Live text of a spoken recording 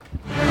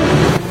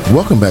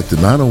Welcome back to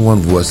 901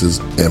 Voices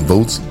and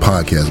Votes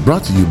podcast,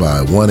 brought to you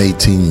by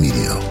 118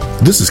 Media.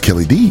 This is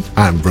Kelly D.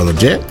 I'm Brother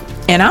Jet.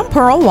 And I'm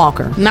Pearl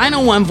Walker.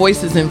 901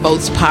 Voices and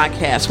Votes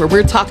podcast, where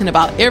we're talking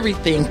about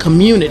everything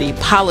community,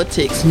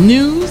 politics,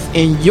 news,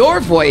 and your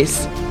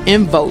voice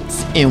in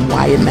votes and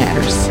why it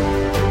matters.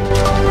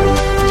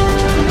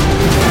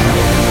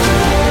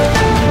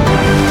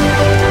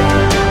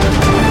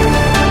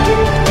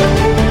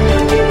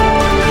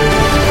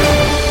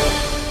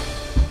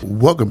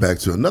 Welcome back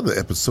to another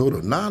episode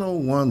of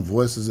 901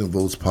 Voices and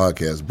Votes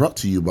podcast, brought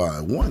to you by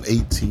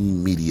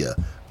 118 Media.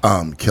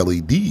 I'm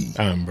Kelly D.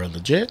 I'm Brother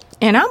Jet.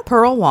 And I'm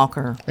Pearl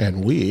Walker.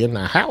 And we in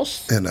the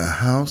house. And the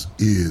house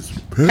is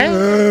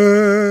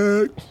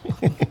packed.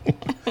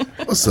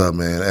 What's up,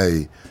 man?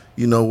 Hey,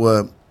 you know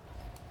what?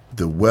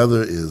 The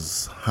weather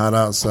is hot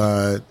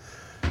outside.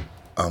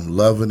 I'm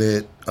loving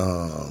it.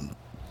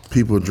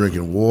 People are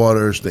drinking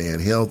water,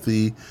 staying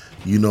healthy.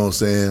 You know what I'm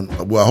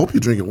saying? Well, I hope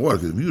you're drinking water,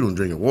 because if you don't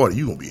drink water,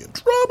 you're going to be in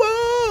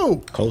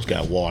trouble. Coast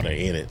got water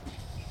in it.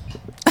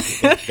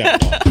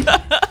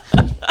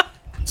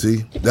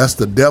 See, that's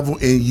the devil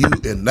in you,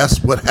 and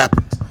that's what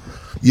happens.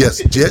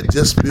 Yes, Jet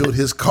just spilled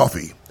his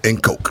coffee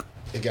and Coke.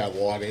 It got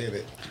water in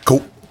it.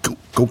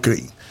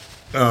 Cocaine.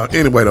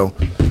 Anyway, though,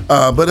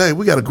 but hey,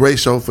 we got a great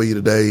show for you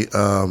today.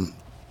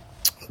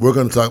 We're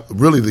going to talk,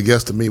 really the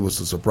guest to me was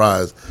a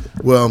surprise.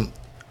 Well,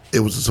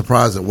 it was a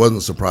surprise that wasn't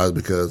a surprise,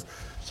 because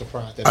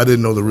I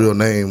didn't know the real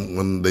name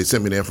when they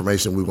sent me the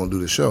information we were going to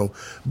do the show.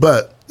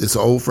 But it's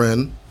an old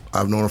friend.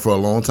 I've known her for a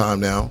long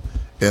time now,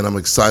 and I'm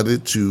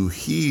excited to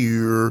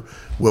hear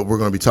what we're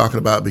going to be talking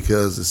about,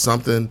 because it's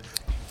something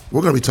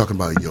we're going to be talking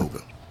about yoga,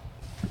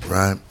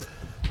 right?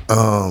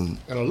 And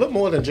a little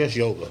more than just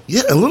yoga.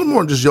 Yeah, a little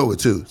more than just yoga,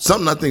 too.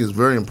 Something I think is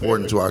very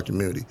important to our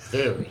community.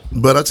 Very.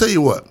 But I tell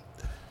you what,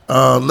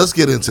 let's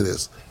get into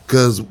this,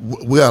 because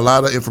we got a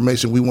lot of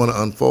information we want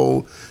to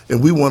unfold,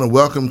 and we want to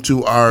welcome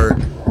to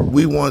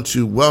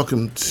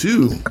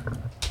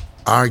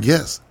our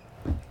guest.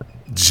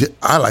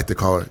 I like to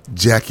call her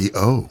Jackie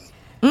O.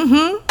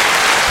 Mm-hmm.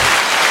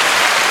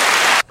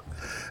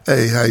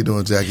 Hey, how you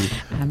doing, Jackie?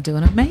 I'm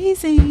doing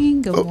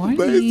amazing. Good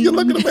morning. Amazing. You're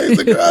looking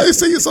amazing, girl. I ain't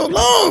seen you so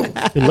long.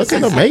 You're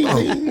looking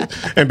amazing.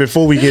 And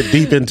before we get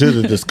deep into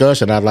the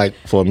discussion, I'd like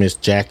for Miss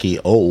Jackie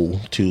O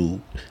to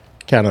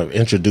kind of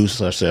introduce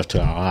herself to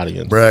our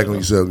audience. Brag on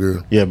yourself,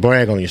 girl. Yeah,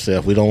 brag on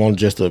yourself. We don't want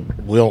just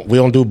we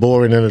don't do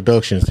boring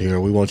introductions here.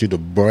 We want you to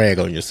brag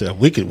on yourself.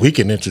 We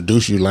can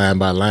introduce you line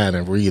by line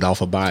and read off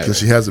a bio. Because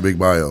she has a big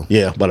bio.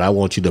 Yeah, but I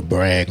want you to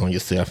brag on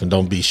yourself and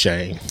don't be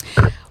ashamed.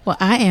 Well,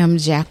 I am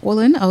Jackie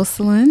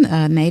Oselen,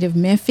 a native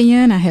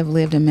Memphian. I have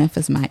lived in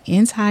Memphis my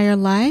entire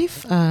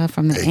life,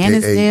 from the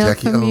Annisdale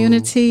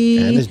community.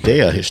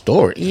 Annisdale,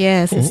 historic.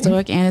 Yes,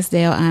 historic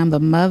Annisdale. I am the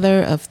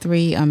mother of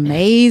 3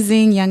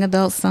 amazing young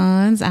adult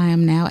sons. I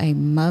am now a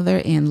mother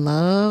in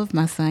love.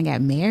 My son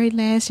got married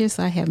last year,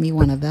 so I have me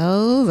one of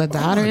those, a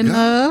daughter in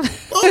love.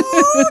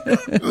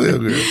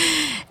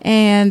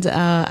 And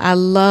I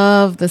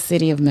love the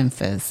city of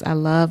Memphis. I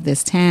love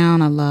this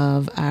town. I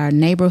love our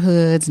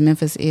neighborhoods.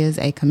 Memphis is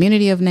a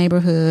community of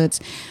neighborhoods,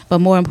 but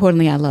more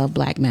importantly, I love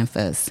Black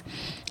Memphis.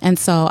 And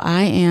so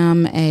I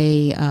am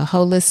a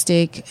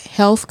holistic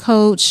health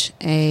coach,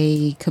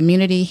 a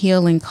community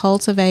healing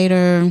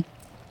cultivator,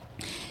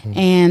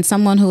 and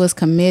someone who is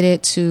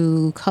committed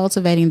to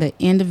cultivating the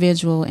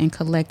individual and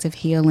collective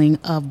healing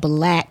of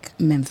Black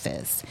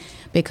Memphis.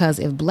 Because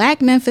if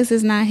Black Memphis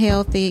is not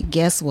healthy,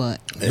 guess what?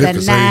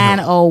 Memphis the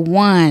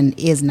 901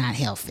 is not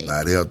healthy.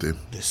 Not healthy.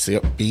 The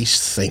ship be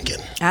sinking.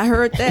 I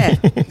heard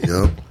that.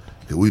 Yep.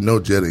 We know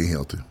Jet ain't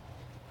healthy.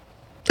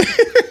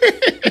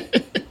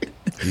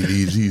 He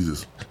needs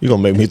Jesus. You're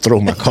going to make me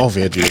throw my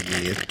coffee at you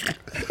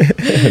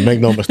again. Make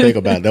no mistake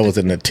about it. That was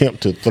an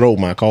attempt to throw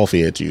my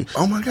coffee at you.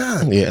 Oh, my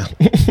God. Yeah.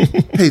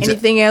 Hey,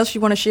 Anything else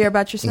you want to share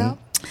about yourself?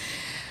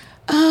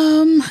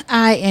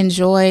 I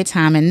enjoy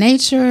time in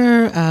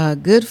nature,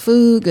 good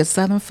food, good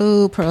Southern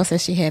food. Pearl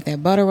said she had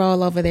that butter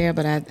roll over there,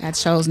 but I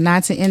chose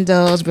not to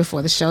indulge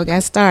before the show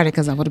got started,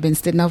 because I would have been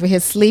sitting over here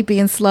sleepy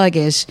and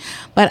sluggish.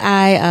 But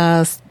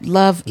I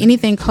love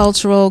anything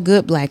cultural,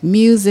 good Black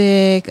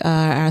music,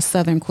 our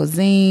Southern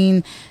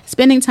cuisine.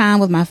 Spending time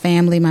with my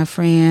family, my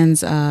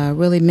friends,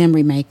 really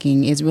memory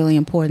making is really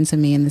important to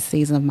me in this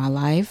season of my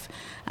life.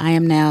 I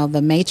am now the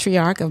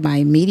matriarch of my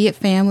immediate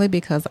family,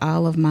 because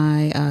all of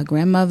my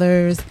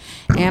grandmothers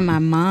and my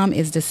mom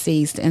is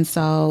deceased. And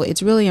so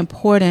it's really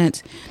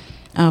important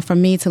for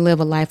me to live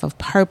a life of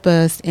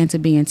purpose and to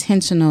be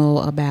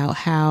intentional about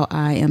how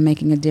I am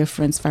making a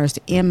difference, first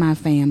in my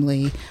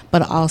family,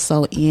 but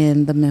also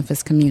in the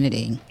Memphis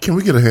community. Can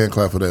we get a hand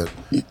clap for that?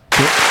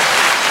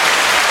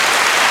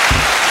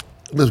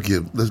 Let's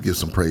give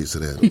some praise to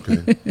that,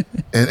 okay?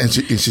 and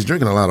she's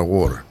drinking a lot of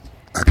water.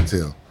 I can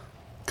tell,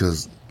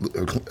 because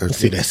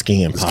see that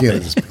skin popping.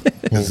 The skin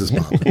is just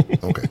popping.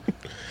 Okay.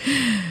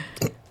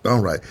 All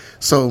right.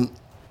 So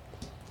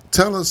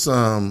tell us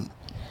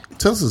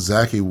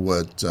exactly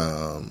what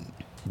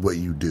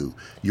you do.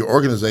 Your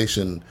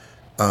organization.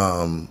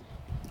 Tell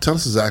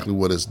us exactly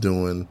what it's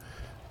doing.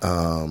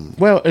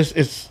 Well,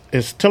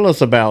 it's tell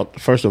us about,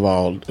 first of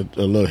all,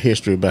 a little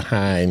history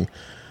behind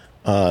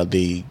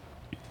the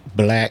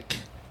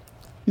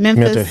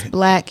Memphis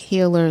Black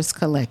Healers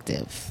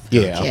Collective.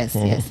 Yeah. Yes,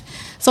 yes.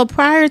 So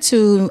prior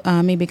to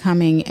me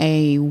becoming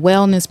a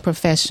wellness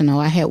professional,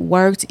 I had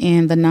worked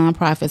in the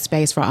nonprofit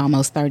space for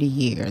almost 30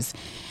 years.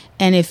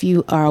 And if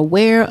you are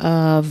aware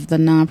of the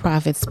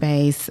nonprofit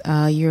space,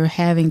 you're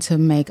having to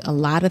make a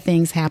lot of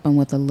things happen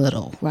with a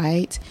little,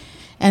 right?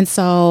 And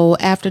so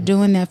after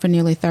doing that for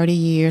nearly 30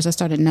 years, I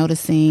started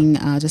noticing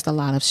just a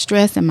lot of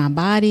stress in my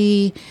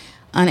body,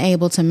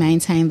 unable to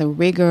maintain the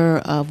rigor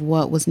of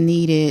what was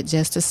needed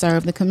just to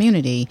serve the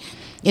community.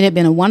 It had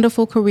been a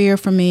wonderful career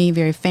for me,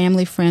 very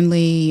family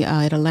friendly.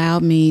 It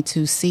allowed me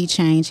to see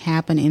change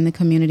happen in the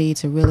community,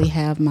 to really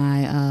have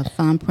my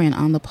thumbprint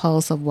on the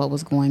pulse of what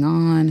was going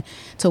on,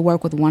 to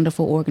work with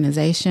wonderful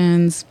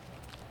organizations.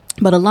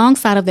 But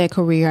alongside of that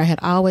career, I had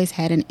always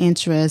had an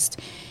interest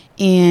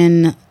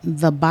in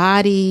the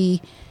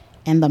body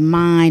and the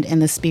mind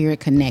and the spirit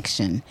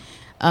connection.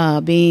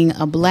 Being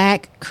a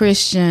Black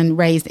Christian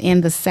raised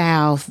in the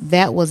South,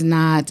 that was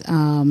not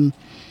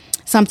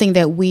something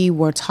that we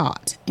were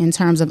taught in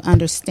terms of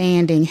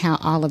understanding how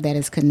all of that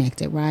is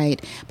connected,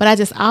 right? But I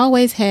just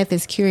always had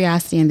this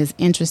curiosity and this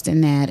interest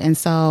in that. And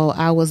so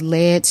I was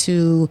led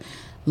to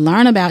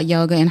learn about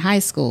yoga in high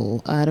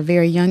school at a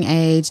very young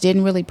age,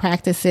 didn't really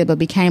practice it, but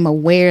became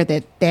aware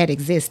that that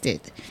existed.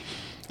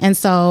 And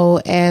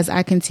so as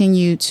I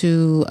continued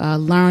to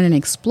learn and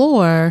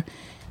explore,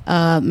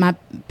 my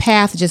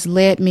path just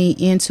led me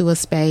into a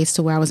space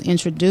to where I was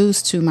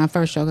introduced to my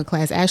first yoga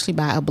class actually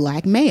by a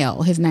Black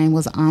male. His name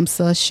was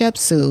Amsa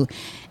Shepsu.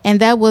 And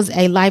that was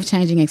a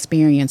life-changing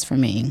experience for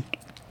me.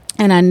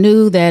 And I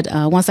knew that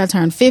once I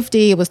turned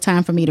 50, it was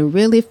time for me to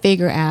really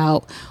figure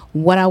out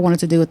what I wanted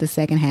to do with the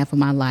second half of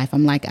my life.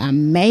 I'm like, I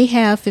may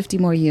have 50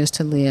 more years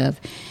to live.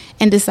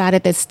 And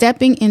decided that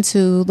stepping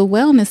into the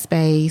wellness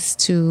space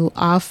to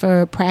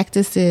offer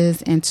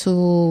practices and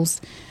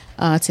tools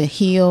to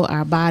heal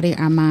our body,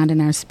 our mind,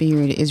 and our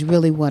spirit is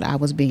really what I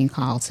was being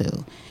called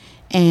to.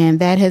 And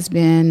that has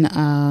been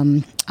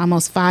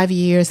almost 5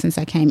 years since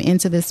I came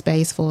into this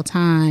space full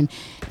time.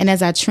 And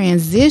as I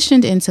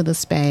transitioned into the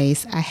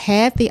space, I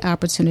had the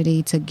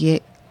opportunity to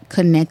get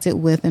connected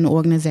with an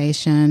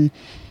organization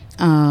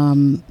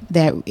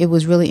that it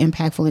was really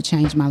impactful. It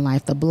changed my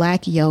life, the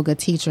Black Yoga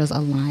Teachers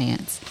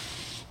Alliance.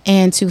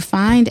 And to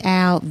find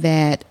out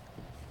that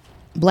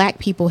Black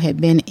people had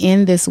been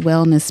in this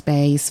wellness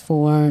space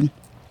for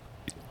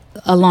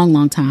a long,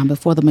 long time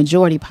before the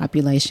majority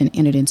population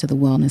entered into the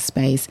wellness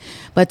space.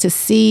 But to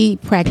see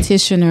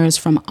practitioners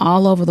from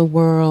all over the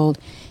world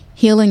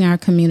healing our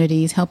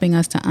communities, helping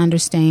us to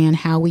understand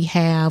how we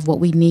have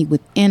what we need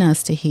within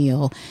us to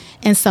heal.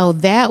 And so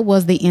that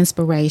was the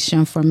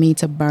inspiration for me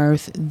to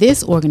birth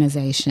this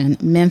organization,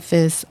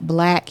 Memphis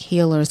Black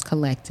Healers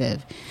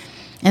Collective.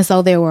 And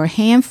so there were a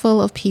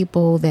handful of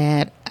people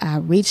that I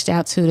reached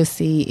out to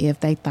see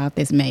if they thought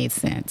this made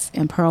sense.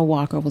 And Pearl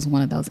Walker was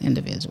one of those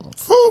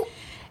individuals. Who?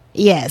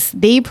 Yes,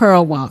 the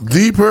Pearl Walker.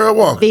 The Pearl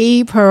Walker.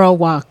 The Pearl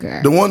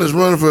Walker. The one that's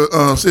running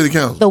for city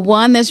council. The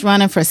one that's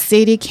running for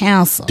city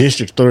council.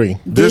 District 3.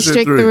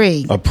 District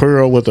 3. A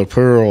pearl with a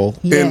pearl.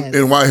 Yes.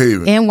 In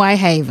Whitehaven. In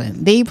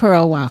Whitehaven. The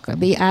Pearl Walker.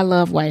 The I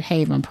Love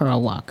Whitehaven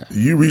Pearl Walker.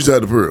 You reached out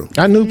to Pearl.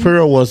 I knew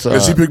Pearl was...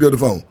 And she picked up the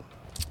phone.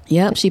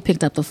 Yep, she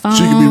picked up the phone.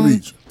 She could be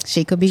reached.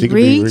 She could be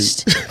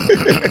reached.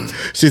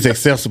 She's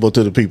accessible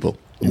to the people.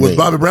 Was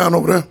Bobby Brown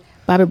over there?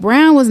 Bobby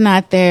Brown was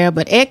not there,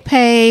 but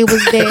Ekpe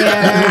was there.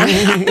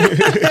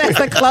 That's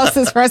the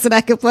closest person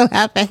I could pull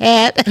out the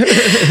hat.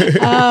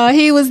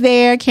 He was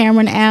there.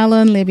 Cameron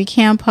Allen, Libby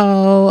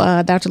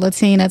Campo, Dr.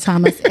 Latina,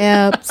 Thomas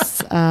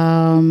Epps,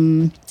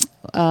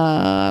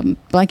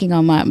 blanking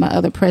on my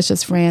other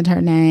precious friend,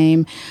 her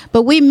name.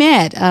 But we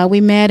met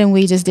and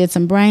we just did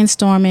some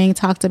brainstorming,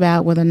 talked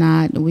about whether or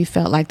not we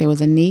felt like there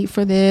was a need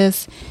for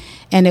this.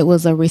 And it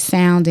was a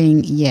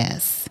resounding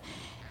yes.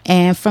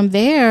 And from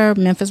there,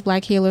 Memphis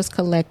Black Healers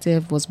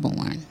Collective was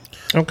born.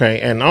 Okay.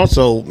 And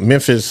also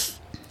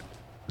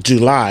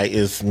July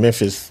is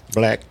Memphis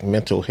Black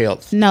Mental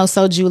Health. No,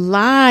 so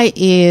July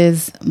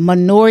is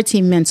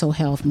Minority Mental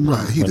Health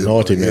Month. Right,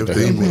 Minority Mental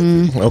Health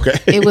Month. Okay.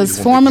 It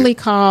was formerly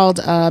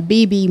called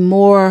B.B.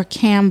 Moore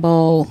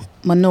Campbell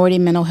Minority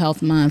Mental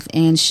Health Month.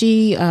 And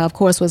she, of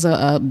course, was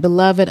a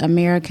beloved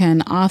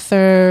American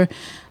author,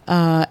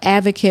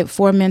 advocate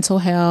for mental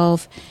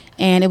health.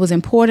 And it was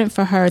important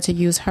for her to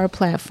use her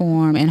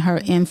platform and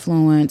her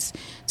influence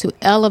to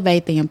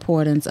elevate the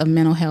importance of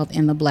mental health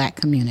in the Black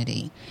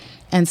community.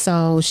 And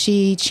so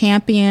she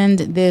championed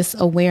this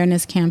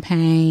awareness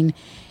campaign.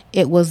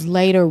 It was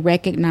later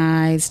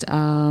recognized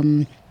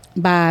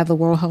by the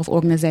World Health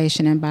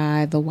Organization and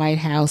by the White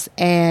House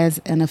as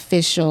an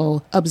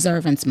official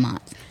observance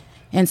month.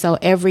 And so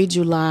every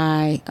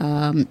July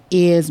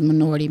is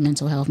Minority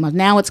Mental Health Month.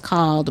 Now it's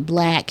called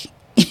Black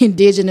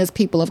Indigenous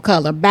People of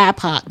Color,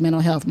 BIPOC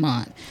Mental Health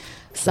Month.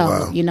 So,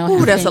 Wow. you know. Ooh,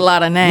 how that's a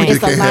lot of names.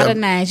 It's a lot of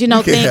names. You know,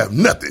 we can't have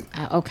nothing.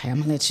 Okay, I'm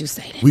going to let you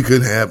say that. We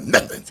couldn't have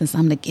nothing. Since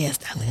I'm the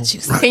guest, I'll let you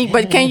say that.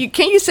 But can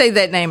you say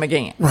that name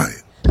again?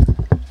 Right.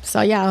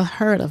 So y'all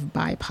heard of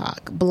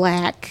BIPOC,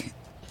 Black,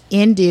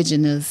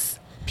 Indigenous,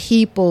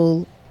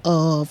 People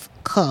of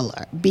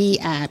Color,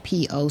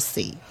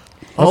 BIPOC.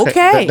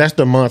 Okay. That's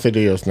the month it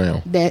is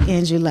now. That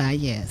in July,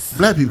 yes.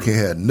 Black people can't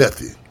have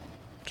nothing.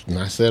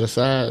 Not set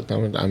aside. I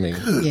mean,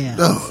 Yeah.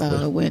 No. So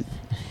it went.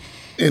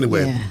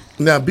 Anyway, Yeah.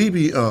 now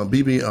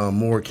BB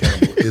Moore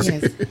Campbell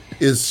Yes.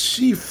 is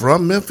she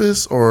from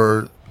Memphis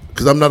or?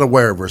 Because I'm not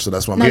aware of her, so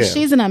that's why I'm. No, Yeah.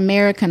 she's an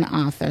American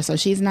author, so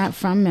she's not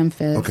from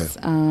Memphis. Okay. 'Cause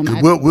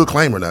We'll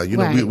claim her now. You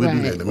know, right, we'll do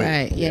right, that in a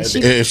minute. right. Yeah,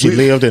 if she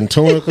lived in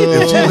Tunica,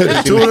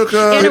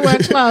 anywhere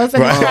close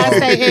in the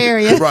tri-state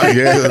area. Right.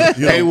 Yeah.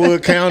 You know,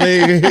 Haywood County,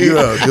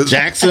 Yeah,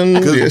 Jackson.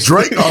 because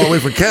Drake all the way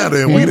from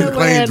Canada, and we didn't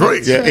claim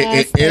Drake. Yeah,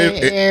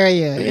 Tri-state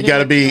area. You got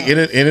to be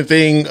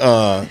anything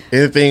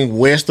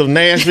west of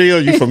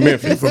Nashville. You from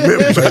Memphis? From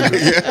Memphis, baby.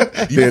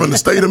 You from the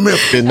state of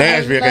Memphis. Then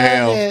Nashville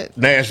can love have it.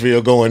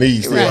 Nashville going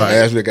east. Right.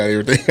 Yeah, Nashville got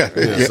everything.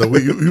 Yeah, so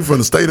you from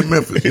the state of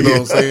Memphis, you know what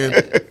I'm saying?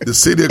 The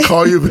city of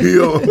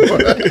Collierville.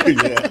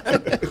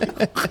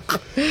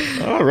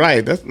 All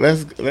right,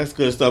 that's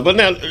good stuff. But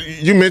now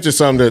you mentioned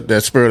something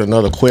that spurred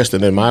another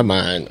question in my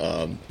mind,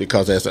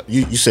 because as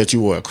you said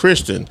you were a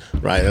Christian,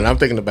 right? And I'm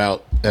thinking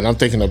about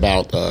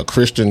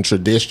Christian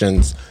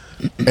traditions,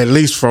 at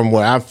least from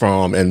where I'm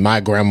from, and my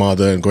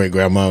grandmother and great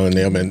grandmother and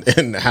them,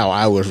 and how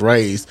I was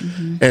raised.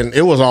 Mm-hmm. And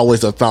it was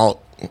always a thought,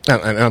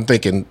 and I'm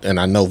thinking, and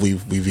I know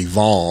we've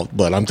evolved,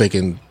 but I'm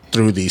thinking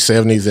through the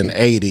 70s and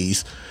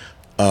 80s.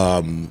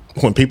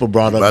 When people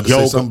brought up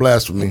yoga, some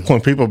blasphemy.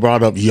 When people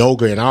brought up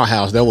yoga in our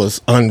house, that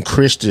was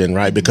unchristian,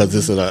 right? Because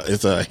it's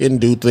a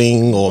Hindu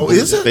thing or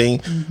is it? thing.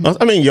 Mm-hmm.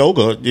 I mean,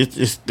 yoga,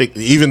 it's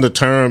even the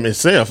term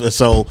itself. And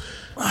so,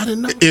 I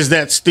didn't know. Is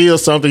that still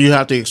something you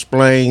have to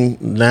explain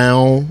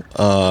now?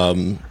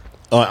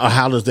 Or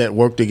how does that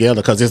work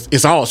together? Because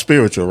it's all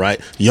spiritual, right?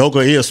 Yoga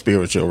is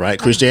spiritual, right?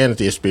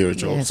 Christianity is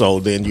spiritual. Yes.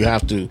 So then you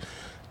have to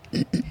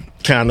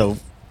kind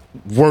of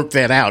work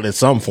that out in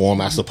some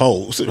form, I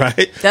suppose,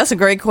 right? That's a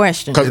great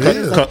question. Because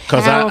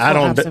I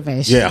don't.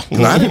 Observation. Yeah.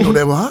 I didn't know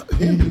that was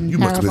You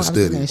must have been Powerful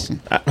steady.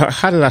 observation.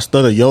 How did I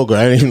study yoga?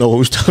 I didn't even know what we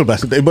was talking about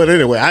today. But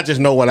anyway, I just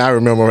know what I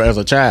remember as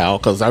a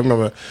child, because I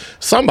remember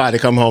somebody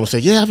come home and say,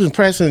 "Yeah, I've been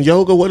practicing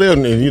yoga, whatever."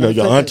 And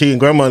your auntie and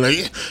grandma, that's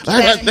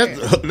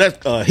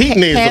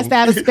hedonism. Cast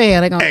out a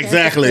spell. They're gonna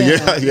Exactly.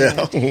 cast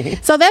a spell. Yeah.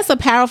 So that's a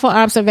powerful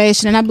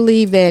observation, and I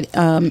believe that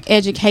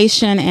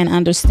education and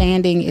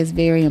understanding is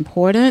very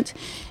important.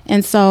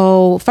 And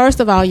so, first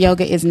of all,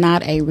 yoga is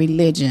not a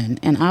religion,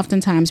 and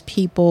oftentimes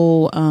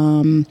people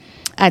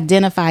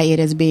identify it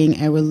as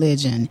being a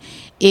religion.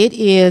 It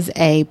is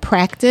a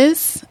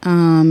practice,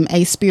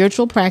 a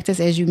spiritual practice,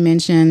 as you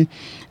mentioned,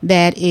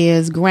 that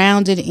is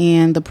grounded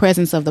in the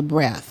presence of the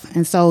breath.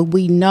 And so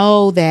we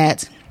know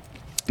that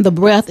the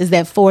breath is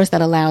that force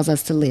that allows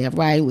us to live,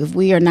 right? If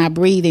we are not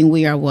breathing,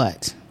 we are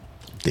what?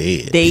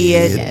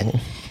 Dead.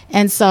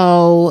 And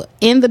so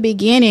in the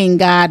beginning,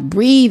 God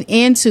breathed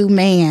into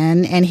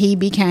man and he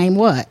became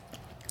what?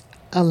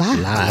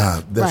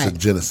 Alive. That's Right. a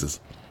Genesis.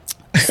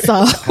 So,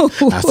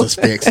 I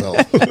suspect so.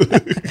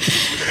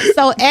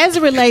 so as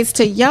it relates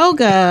to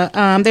yoga,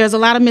 there's a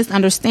lot of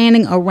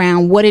misunderstanding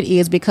around what it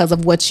is because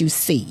of what you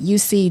see. You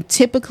see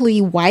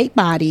typically white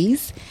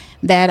bodies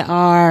that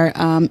are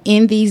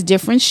in these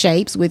different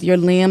shapes with your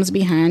limbs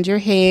behind your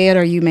head,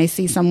 or you may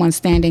see someone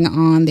standing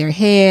on their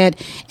head.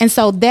 And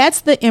so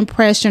that's the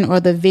impression or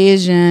the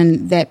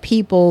vision that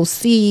people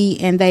see,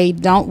 and they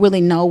don't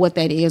really know what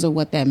that is or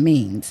what that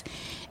means.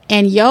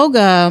 And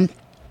yoga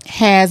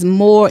has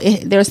more,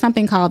 there's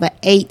something called the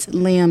 8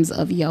 limbs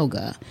of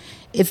yoga.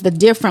 It's the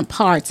different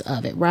parts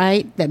of it,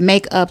 right, that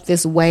make up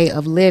this way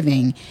of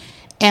living.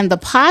 And the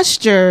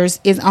postures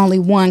is only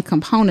one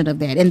component of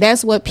that. And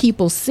that's what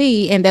people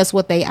see, and that's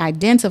what they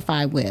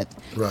identify with.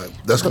 Right.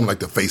 That's kind of like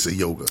the face of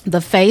yoga.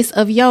 The face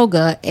of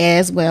yoga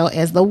as well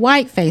as the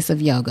white face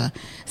of yoga.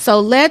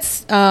 So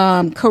let's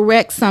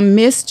correct some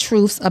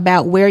mistruths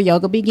about where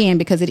yoga began,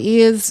 because it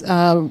is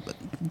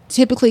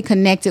typically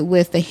connected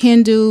with the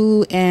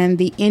Hindu and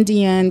the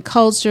Indian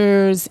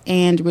cultures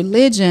and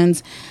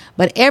religions.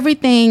 But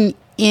everything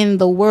in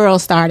the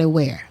world started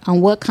where? On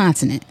what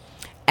continent?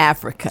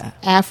 Africa.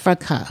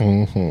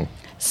 Mm-hmm.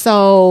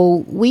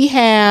 So we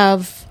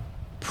have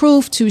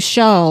proof to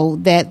show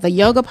that the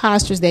yoga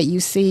postures that you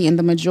see in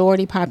the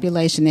majority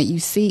population, that you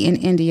see in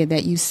India,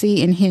 that you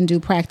see in Hindu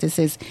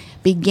practices,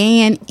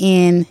 began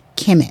in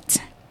Kemet,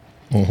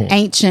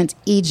 ancient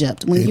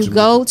Egypt. When you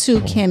go to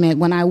Kemet,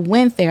 when I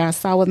went there, I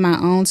saw with my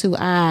own 2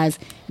 eyes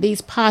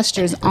these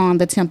postures on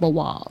the temple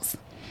walls.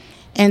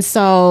 And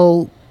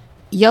so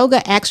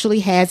yoga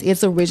actually has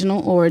its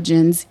original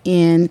origins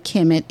in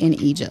Kemet in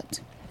Egypt.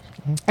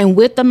 And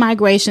with the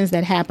migrations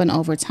that happen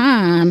over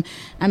time,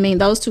 I mean,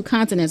 those two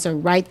continents are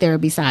right there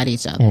beside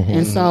each other.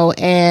 And so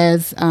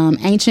as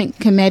ancient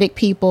Kemetic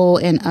people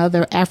and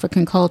other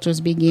African cultures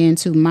begin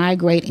to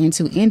migrate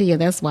into India,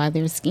 that's why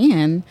their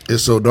skin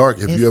It's so dark.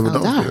 If you ever so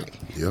know dark.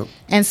 it. Yep.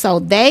 And so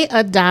they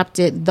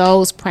adopted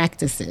those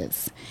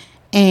practices.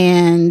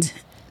 And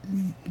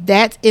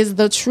that is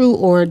the true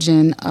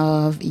origin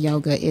of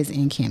yoga, is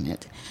in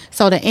Kemet.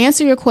 So to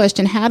answer your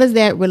question, how does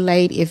that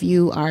relate if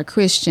you are a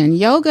Christian?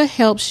 Yoga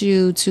helps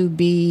you to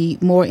be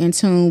more in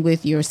tune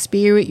with your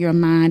spirit, your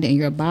mind, and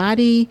your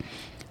body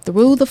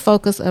through the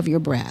focus of your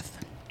breath.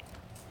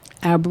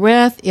 Our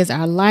breath is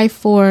our life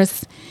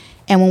force.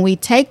 And when we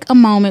take a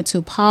moment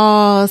to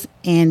pause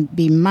and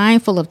be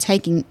mindful of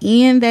taking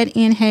in that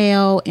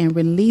inhale and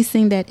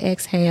releasing that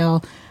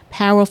exhale,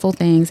 powerful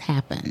things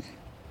happen.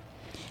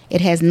 It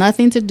has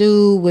nothing to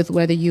do with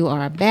whether you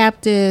are a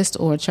Baptist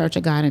or a Church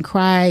of God in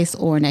Christ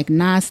or an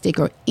agnostic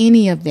or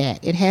any of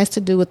that. It has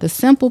to do with the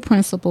simple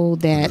principle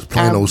that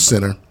Plain old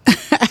sinner.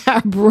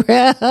 our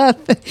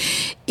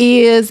breath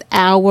is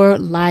our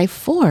life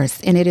force,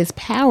 and it is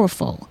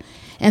powerful.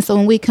 And so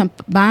when we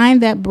combine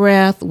that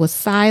breath with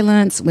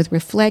silence, with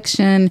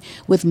reflection,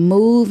 with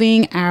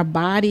moving our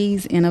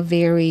bodies in a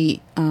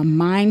very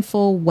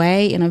mindful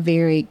way, in a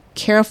very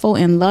careful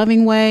and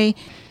loving way,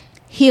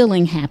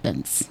 healing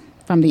happens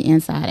from the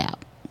inside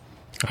out.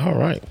 All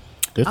right.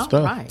 Good All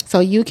stuff. right. So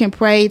you can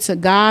pray to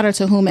God or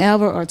to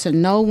whomever or to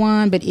no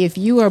one, but if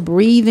you are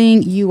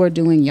breathing, you are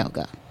doing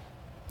yoga.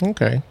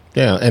 Okay.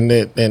 Yeah, and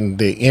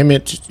the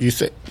image you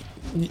said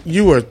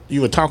you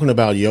were talking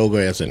about yoga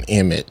as an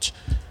image,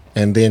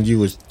 and then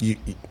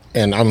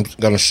and I'm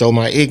going to show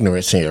my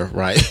ignorance here,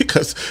 right?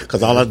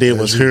 Because all I did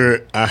was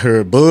heard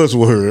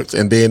buzzwords,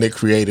 and then it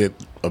created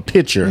a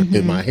picture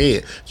in my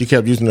head. You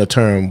kept using the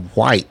term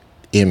white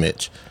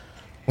image.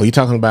 Were you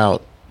talking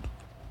about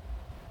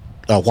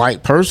a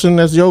white person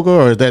as yoga,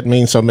 or does that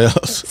mean something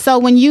else? So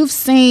when you've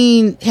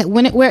seen,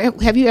 where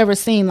have you ever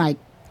seen like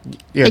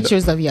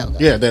pictures of yoga?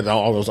 Yeah, that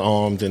all those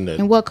arms and the.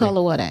 And what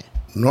color were they?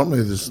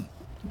 Normally, this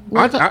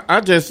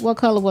I just What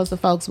color was the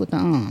folks with the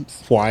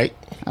arms? white.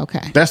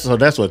 Okay. That's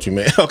what you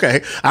meant.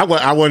 Okay, I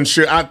wasn't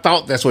sure. I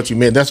thought that's what you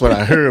meant. That's what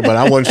I heard, but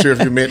I wasn't sure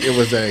if you meant it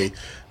was a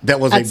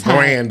type.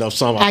 brand of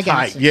some I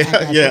got type. you. I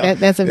got you.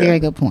 That's a very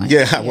good point.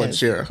 Yeah, I wasn't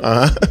sure.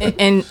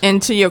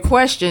 And to your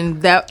question,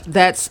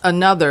 that's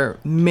another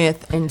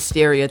myth and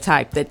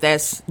stereotype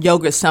that's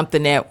yoga is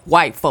something that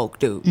white folk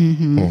do.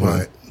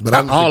 right. But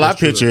All I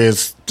picture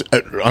is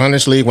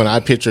honestly, when I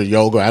picture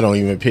yoga, I don't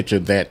even picture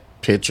that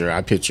picture.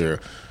 I picture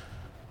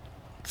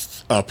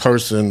a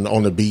person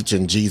on the beach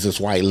in Jesus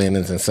white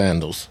linens and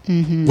sandals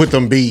with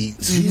them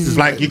beads. It's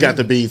like you got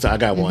the beads, I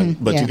got one,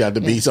 but you got the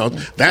beads on.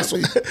 That's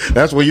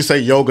where you say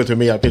yoga to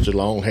me. I picture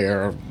long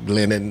hair,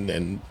 linen,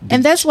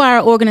 and that's why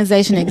our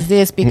organization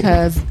exists,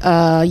 because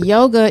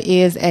yoga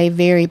is a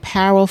very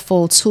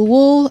powerful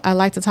tool. I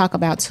like to talk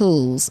about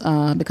tools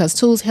because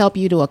tools help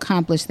you to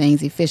accomplish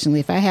things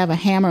efficiently. If I have a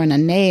hammer and a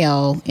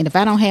nail, and if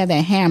I don't have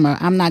that hammer,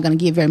 I'm not going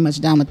to get very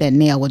much done with that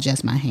nail with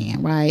just my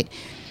hand, right?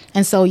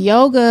 And so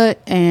yoga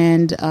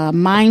and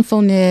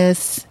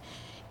mindfulness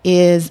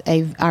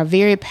are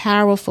very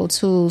powerful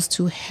tools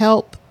to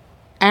help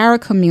our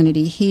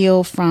community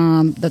heal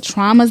from the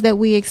traumas that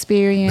we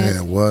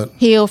experience,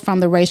 heal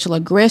from the racial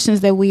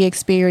aggressions that we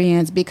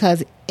experience,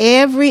 because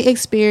every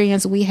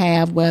experience we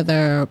have,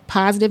 whether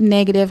positive,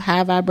 negative,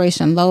 high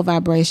vibration, low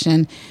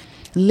vibration,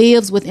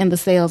 lives within the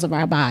cells of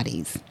our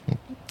bodies.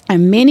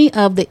 And many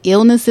of the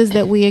illnesses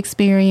that we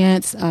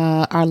experience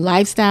are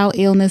lifestyle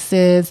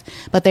illnesses,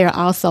 but they're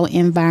also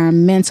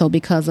environmental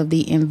because of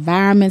the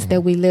environments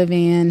that we live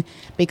in,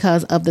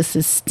 because of the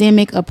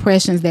systemic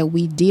oppressions that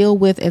we deal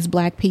with as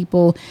Black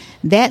people.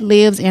 That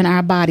lives in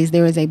our bodies.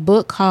 There is a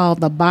book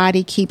called The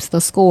Body Keeps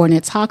the Score, and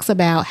it talks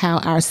about how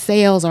our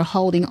cells are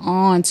holding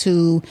on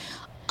to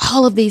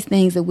all of these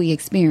things that we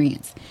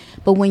experience.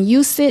 But when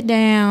you sit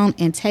down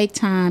and take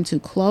time to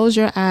close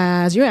your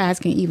eyes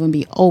can even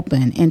be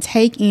open, and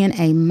take in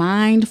a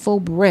mindful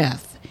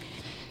breath,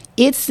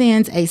 it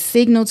sends a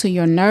signal to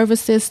your nervous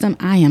system,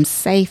 I am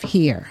safe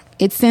here.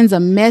 It sends a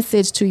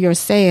message to your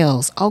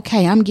cells,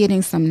 okay, I'm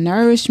getting some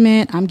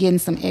nourishment, I'm getting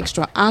some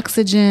extra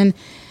oxygen.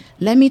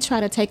 Let me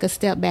try to take a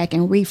step back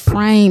and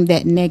reframe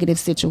that negative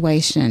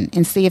situation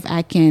and see if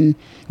I can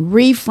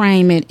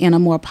reframe it in a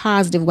more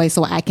positive way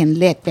so I can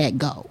let that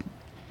go.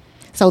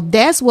 So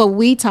that's what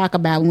we talk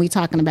about when we're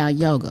talking about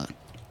yoga.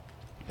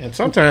 And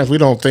sometimes we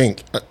don't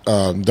think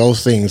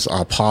those things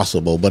are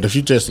possible. But if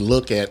you just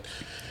look at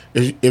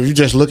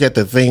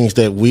the things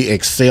that we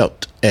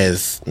accept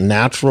as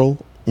natural,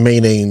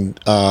 meaning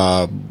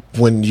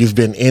when you've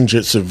been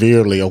injured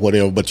severely or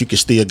whatever, but you can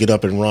still get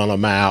up and run a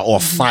mile or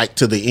fight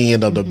to the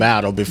end of the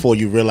battle before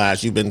you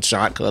realize you've been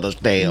shot, cut, or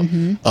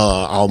stabbed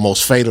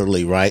almost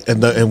fatally, right?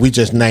 And we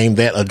just named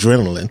that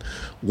adrenaline.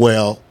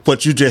 Well,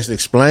 what you just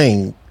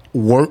explained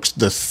works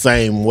the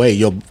same way.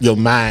 Your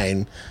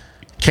mind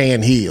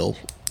can heal,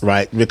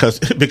 right?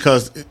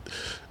 Because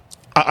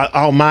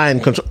our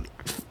mind control.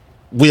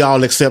 We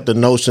all accept the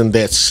notion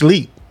that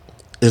sleep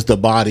is the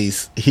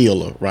body's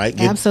healer, right?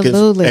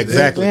 Absolutely.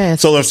 Exactly.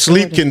 Rest, So if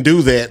sleep disorder. can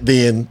do that,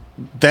 then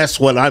that's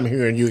what I'm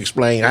hearing you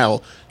explain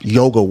how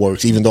yoga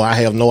works, even though I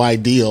have no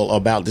idea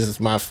about this. Is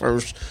my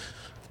first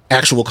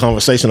actual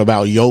conversation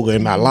about yoga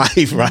in my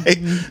life, right?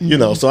 Mm-hmm. You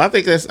know, so I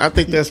think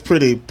that's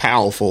pretty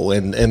powerful,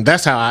 and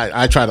that's how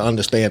I try to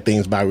understand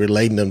things, by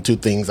relating them to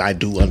things I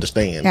do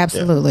understand.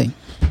 Absolutely.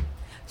 Yeah.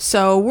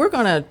 So we're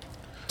going to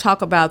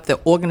talk about the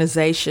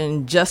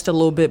organization just a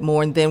little bit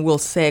more, and then we'll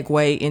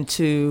segue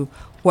into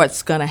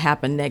what's going to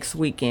happen next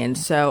weekend.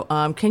 So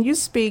can you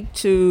speak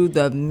to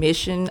the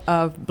mission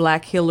of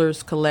Black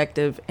Healers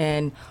Collective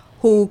and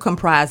who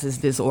comprises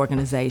this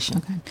organization?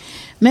 Okay.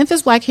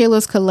 Memphis Black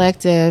Healers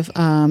Collective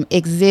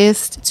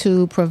exists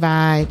to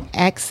provide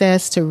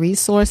access to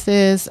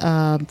resources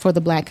for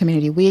the Black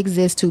community. We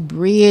exist to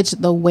bridge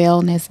the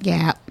wellness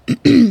gap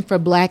for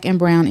Black and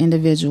brown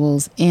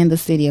individuals in the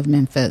city of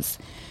Memphis.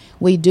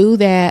 We do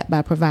that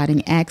by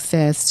providing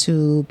access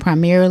to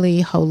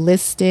primarily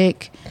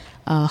holistic,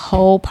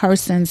 whole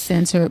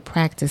person-centered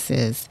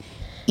practices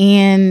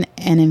in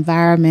an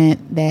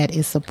environment that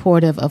is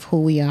supportive of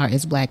who we are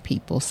as Black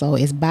people. So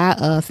it's by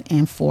us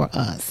and for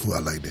us. Ooh, I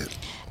like that.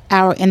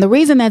 And the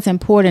reason that's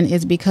important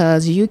is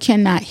because you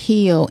cannot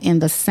heal in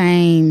the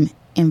same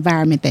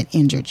environment that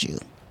injured you,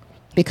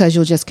 because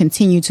you'll just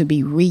continue to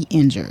be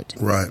re-injured.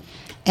 Right.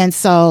 And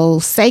so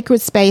sacred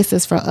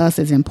spaces for us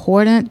is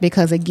important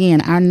because,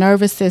 again, our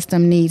nervous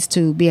system needs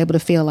to be able to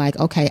feel like,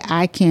 okay,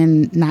 I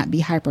can not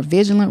be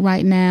hypervigilant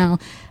right now.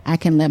 I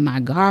can let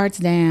my guards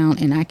down,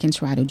 and I can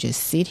try to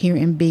just sit here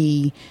and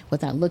be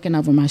without looking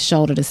over my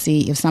shoulder to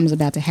see if something's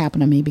about to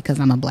happen to me because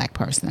I'm a Black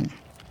person.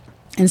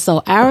 And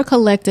so our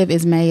collective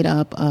is made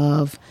up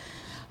of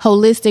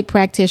holistic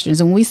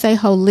practitioners. And when we say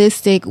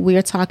holistic,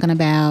 we're talking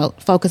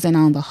about focusing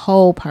on the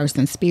whole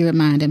person, spirit,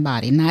 mind, and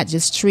body, not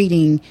just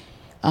treating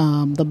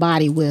the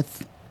body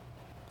with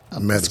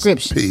a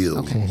prescription. Pills.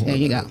 Okay, there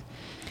you go.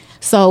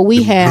 So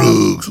we have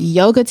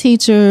yoga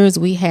teachers,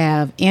 we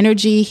have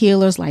energy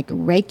healers like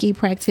Reiki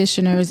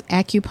practitioners,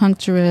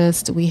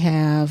 acupuncturists, we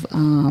have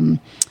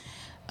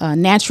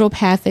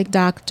naturopathic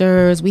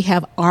doctors, we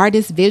have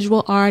artists,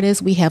 visual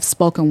artists, we have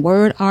spoken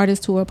word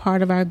artists who are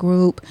part of our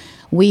group,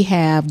 we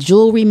have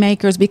jewelry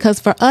makers, because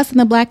for us in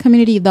the Black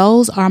community,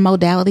 those are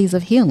modalities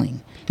of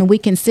healing. And we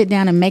can sit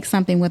down and make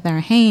something with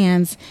our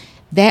hands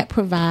that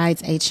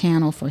provides a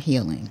channel for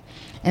healing.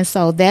 And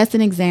so that's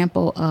an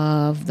example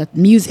of the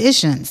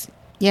musicians.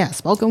 Yeah,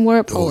 spoken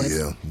word poets.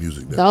 Oh, yeah,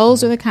 music.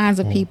 Those are the kinds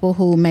of people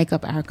who make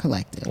up our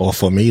collective. Or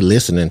for me,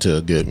 listening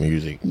to good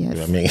music. Yes.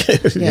 I mean,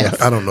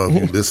 Yes. I don't know if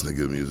you listen to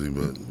good music,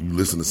 but you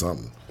listen to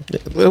something.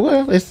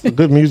 Well, it's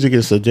good music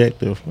is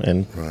subjective,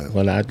 and Right.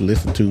 when I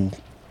listen to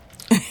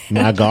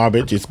my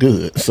garbage, it's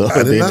good. So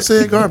I did not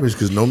say garbage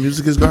because no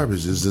music is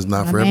garbage. It's just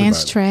not A for man's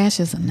everybody. trash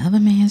is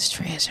another man's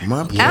treasure.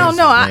 My I don't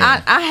know.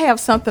 I have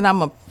something I'm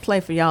going to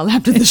play for y'all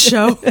after the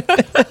show.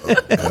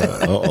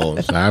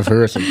 So I've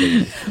heard some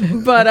things.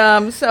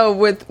 But so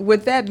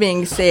with that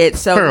being said,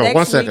 so Pearl, next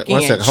one second.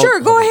 weekend, Hold- sure,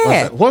 hold go on, one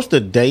ahead. second. What's the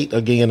date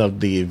again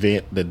of the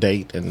event? The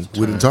date and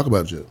We didn't talk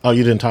about it yet. Oh,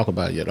 you didn't talk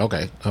about it yet.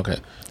 Okay.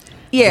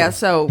 Yeah,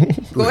 so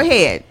go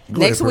ahead.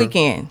 Next Pearl.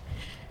 weekend.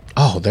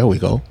 Oh, there we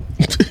go.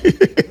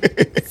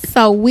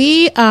 So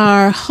we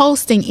are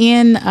hosting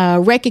in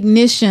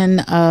recognition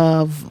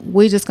of,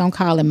 we're just going to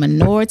call it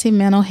Minority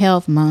Mental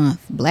Health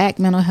Month, Black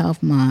Mental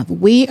Health Month.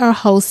 We are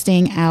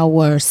hosting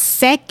our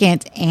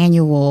second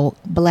annual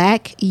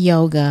Black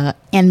Yoga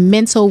and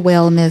Mental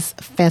Wellness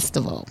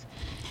Festival.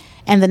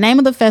 And the name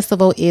of the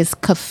festival is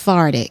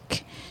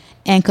Cathartic.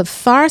 And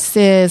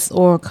catharsis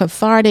or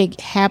cathartic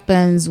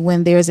happens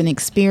when there's an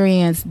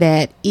experience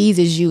that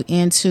eases you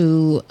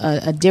into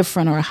a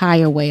different or a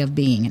higher way of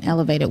being, an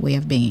elevated way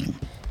of being.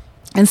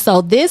 And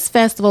so this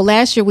festival,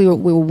 last year we were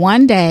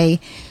one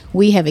day.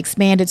 We have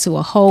expanded to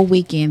a whole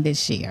weekend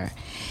this year.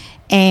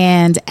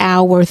 And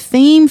our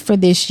theme for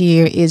this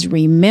year is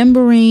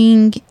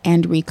remembering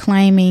and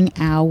reclaiming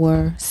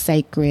our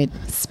sacred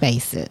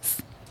spaces.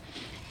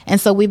 And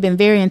so we've been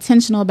very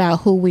intentional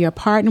about who we are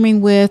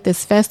partnering with.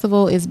 This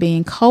festival is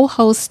being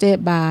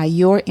co-hosted by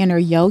Your Inner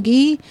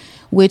Yogi,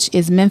 which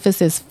is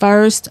Memphis's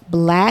first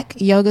Black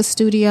yoga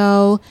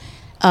studio,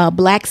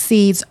 Black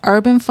Seeds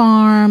Urban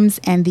Farms,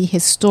 and the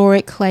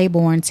historic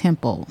Claiborne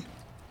Temple.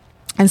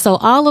 And so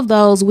all of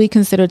those we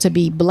consider to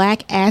be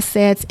Black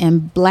assets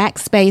and Black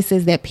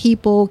spaces that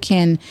people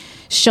can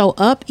show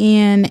up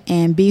in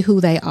and be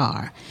who they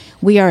are.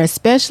 We are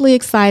especially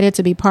excited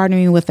to be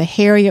partnering with the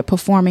Harriet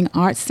Performing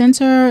Arts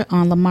Center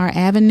on Lamar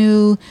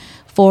Avenue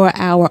for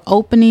our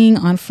opening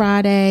on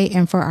Friday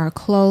and for our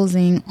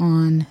closing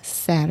on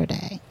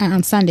Sunday.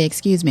 And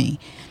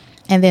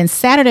then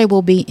Saturday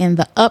will be in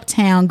the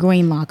Uptown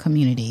Greenlaw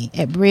community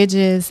at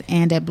Bridges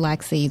and at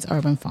Black Seeds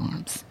Urban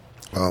Farms.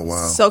 Oh,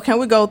 wow. So can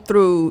we go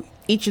through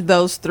each of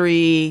those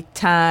three: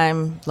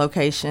 time,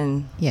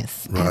 location?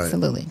 Yes, Right.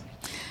 absolutely.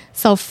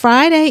 So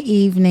Friday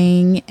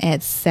evening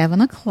at 7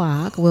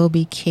 o'clock, we'll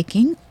be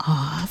kicking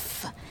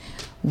off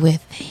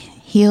with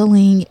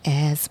Healing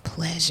as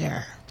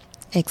Pleasure.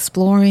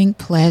 Exploring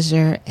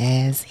Pleasure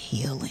as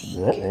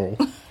Healing.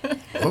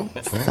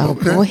 So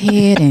go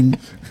ahead and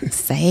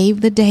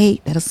save the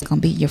date. That's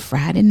going to be your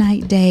Friday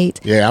night date.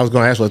 Yeah, I was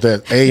going to ask what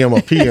that AM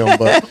or PM,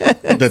 but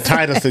the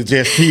title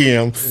suggests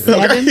PM.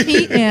 7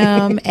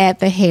 p.m. at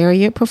the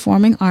Harriet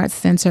Performing Arts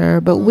Center.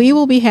 But we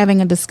will be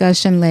having a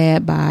discussion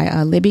led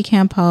by Libby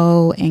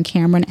Campo and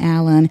Cameron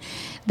Allen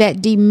that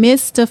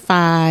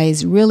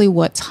demystifies really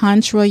what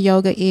Tantra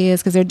yoga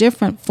is, because there are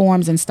different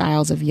forms and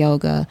styles of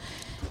yoga.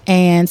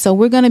 And so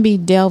we're going to be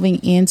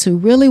delving into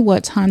really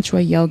what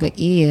Tantra yoga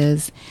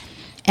is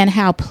and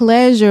how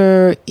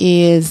pleasure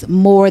is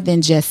more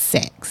than just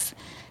sex.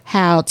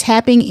 How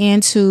tapping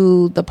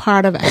into the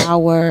part of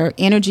our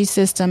energy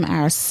system,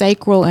 our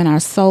sacral and our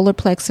solar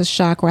plexus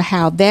chakra,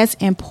 how that's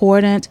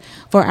important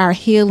for our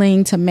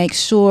healing, to make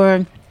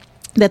sure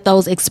that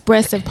those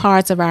expressive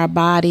parts of our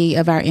body,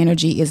 of our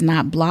energy, is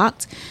not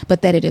blocked,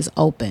 but that it is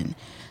open.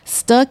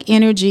 Stuck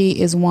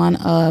energy is one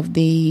of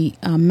the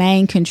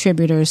main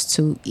contributors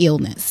to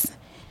illness.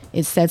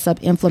 It sets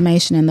up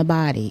inflammation in the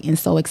body. And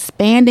so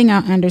expanding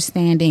our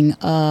understanding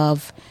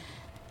of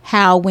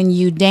how when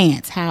you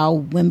dance, how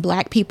when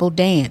Black people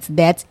dance,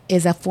 that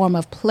is a form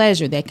of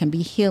pleasure that can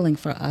be healing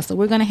for us. So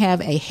we're going to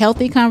have a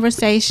healthy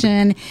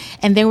conversation,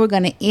 and then we're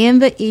going to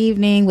end the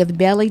evening with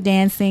belly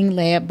dancing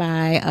led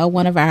by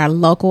one of our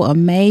local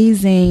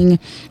amazing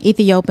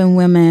Ethiopian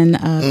women,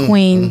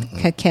 Queen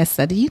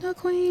Kakesa. Do you know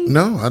Queen?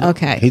 No, I don't.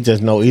 Okay. He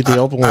just know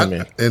Ethiopian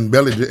women. And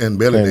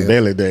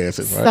belly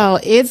dances, right? So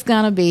it's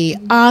going to be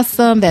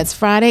awesome. That's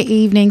Friday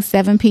evening,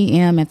 7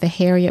 p.m. at the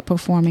Harriet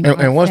Performing Arts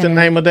And what's Center.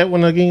 the name of that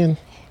one again?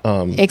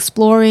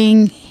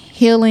 Exploring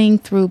Healing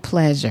Through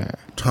Pleasure.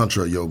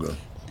 Tantra yoga.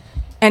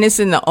 And it's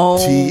in the old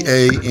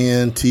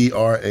TANTRA.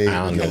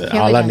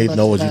 All I need to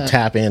know is you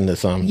tap into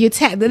something. You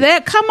tap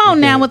that. Come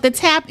on now with the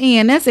tap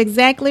in. That's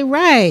exactly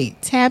right.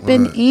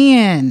 Tapping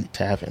in.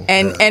 Tapping.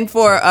 And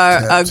for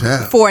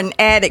tap. for an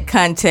added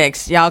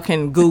context, y'all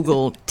can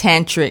Google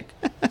tantric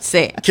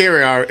sex.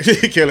 Kelly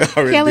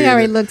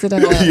already looked it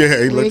up.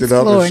 Yeah, he looked it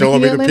up and showed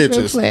me the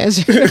pictures.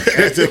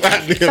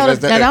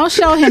 So now don't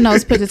show him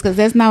those pictures, because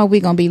that's not what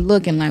we're gonna be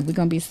looking like. We're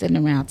gonna be sitting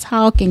around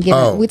talking.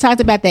 We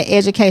talked about that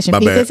education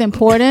piece. It's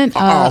important.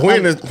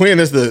 When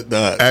is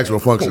the actual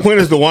function? When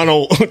is the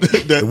 101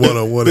 the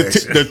 101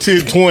 action? The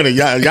 1020?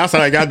 Y'all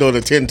sound like y'all doing the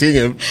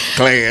 1010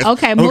 class.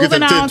 Okay,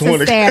 moving on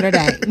to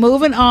Saturday.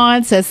 Moving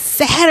on to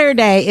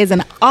Saturday is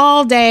an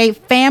all-day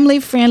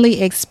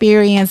family-friendly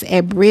experience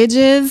at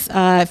Bridges,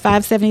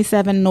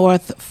 577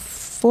 North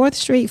 4th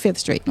Street, 5th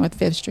Street, North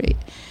 5th Street.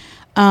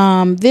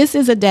 This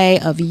is a day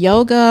of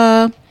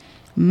yoga,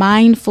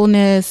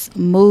 mindfulness,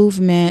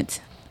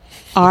 movement,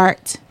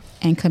 art,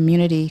 and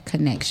community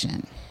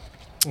connection.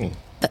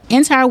 The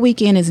entire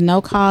weekend is no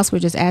cost. We're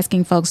just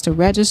asking folks to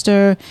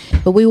register,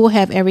 but we will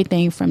have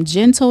everything from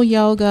gentle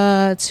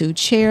yoga to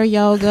chair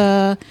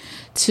yoga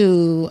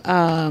to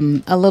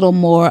a little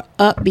more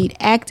upbeat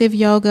active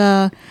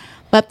yoga.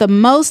 But the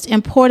most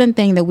important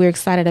thing that we're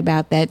excited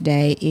about that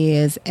day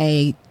is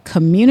a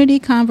community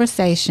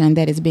conversation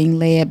that is being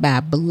led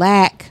by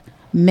Black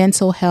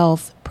mental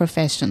health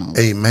professionals.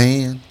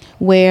 Amen.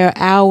 Where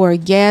our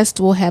guest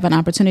will have an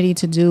opportunity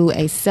to do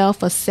a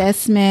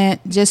self-assessment,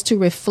 just to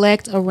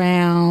reflect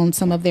around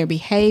some of their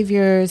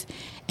behaviors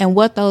and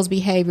what those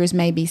behaviors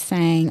may be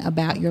saying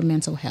about your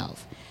mental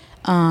health.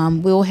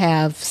 We'll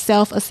have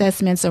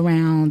self-assessments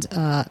around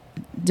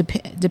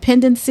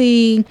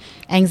dependency,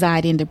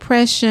 anxiety and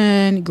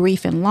depression,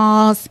 grief and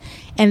loss,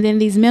 and then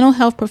these mental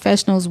health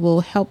professionals will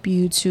help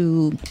you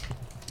to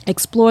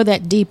explore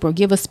that deeper,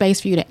 give a space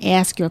for you to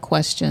ask your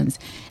questions.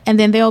 And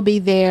then they'll be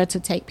there to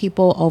take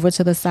people over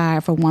to the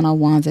side for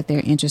one-on-ones if they're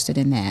interested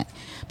in that.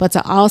 But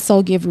to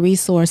also give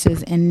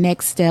resources and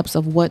next steps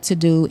of what to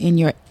do in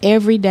your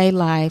everyday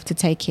life to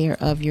take care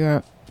of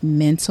your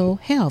mental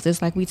health.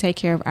 It's like we take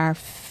care of our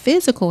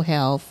physical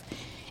health.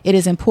 It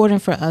is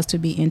important for us to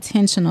be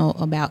intentional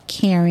about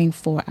caring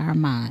for our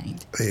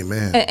mind.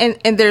 Amen.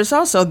 And there's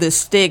also this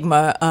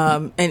stigma,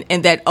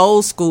 and that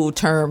old school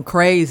term,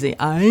 crazy.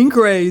 I ain't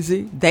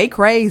crazy. They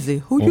crazy.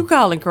 Who you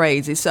calling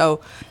crazy?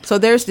 So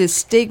there's this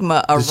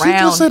stigma Did she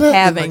just say around that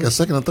having like a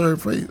second or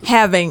third phrase.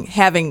 having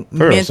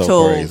Crazy.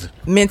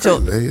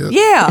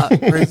 yeah,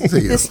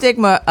 Crazy. the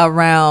stigma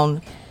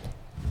around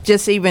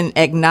just even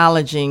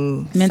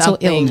acknowledging Mental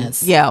something.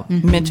 illness. Yeah,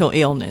 mental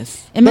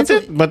illness. And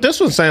But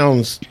this one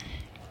sounds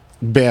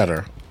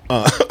better.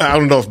 I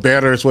don't know if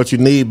better is what you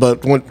need,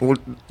 but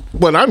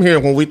what I'm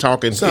hearing when we're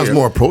talking Sounds here,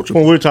 more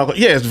approachable. When we're talking,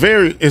 yeah,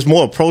 it's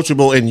more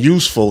approachable and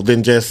useful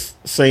than just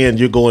saying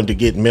you're going to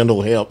get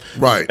mental help.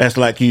 Right. That's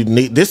like you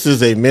need. This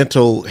is a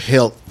mental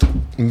health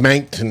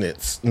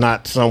maintenance,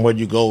 not somewhere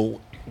you go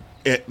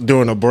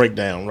during a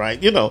breakdown.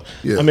 Right. You know.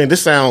 Yeah. I mean,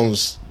 this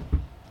sounds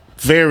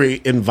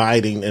very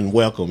inviting and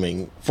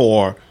welcoming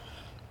for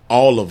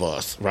all of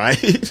us,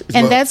 right?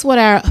 And that's what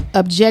our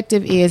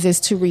objective is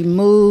to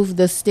remove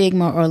the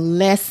stigma or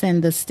lessen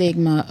the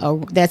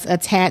stigma that's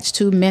attached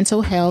to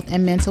mental health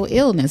and mental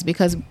illness,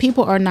 because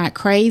people are not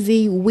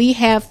crazy. We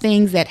have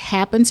things that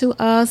happen to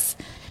us.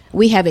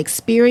 We have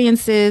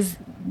experiences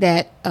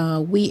that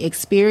we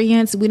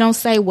experience, we don't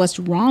say what's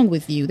wrong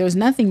with you. There's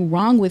nothing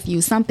wrong with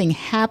you. Something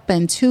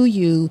happened to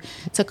you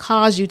to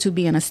cause you to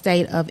be in a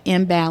state of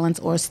imbalance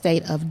or a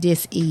state of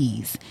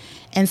dis-ease.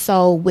 And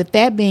so with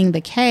that being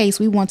the case,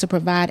 we want to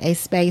provide a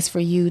space for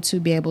you to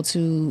be able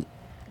to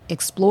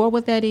explore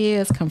what that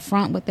is,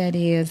 confront what that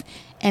is,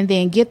 and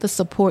then get the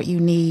support you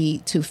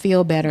need to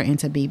feel better and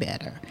to be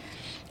better.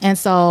 And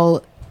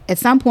so at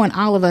some point,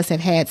 all of us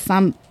have had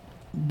some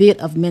bit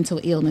of mental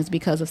illness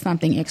because of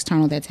something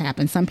external that's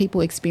happened. Some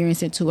people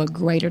experience it to a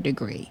greater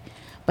degree.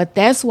 But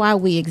that's why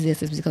we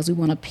exist, is because we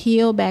want to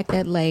peel back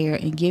that layer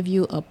and give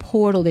you a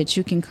portal that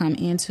you can come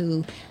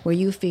into where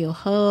you feel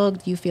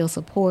hugged, you feel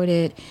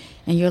supported,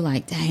 and you're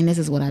like, dang, this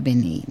is what I've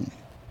been needing.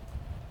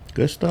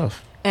 Good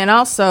stuff. And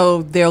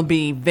also, there'll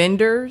be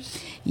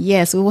vendors.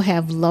 Yes, we will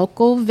have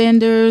local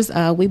vendors.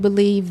 We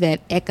believe that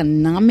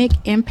economic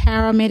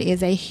empowerment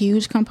is a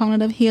huge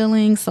component of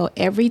healing. So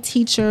every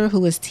teacher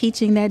who is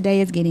teaching that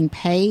day is getting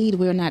paid.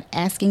 We're not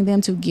asking them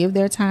to give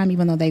their time,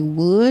 even though they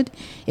would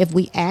if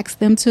we asked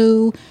them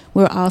to.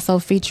 We're also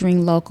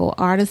featuring local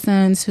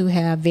artisans who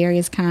have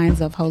various kinds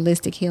of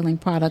holistic healing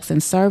products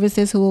and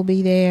services who will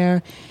be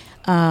there.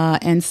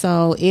 And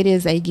so it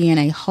is, again,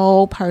 a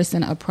whole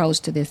person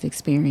approach to this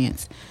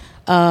experience.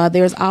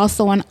 There's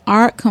also an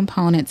art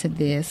component to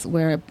this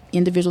where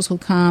individuals who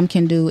come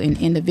can do an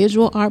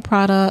individual art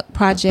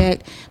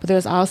project, but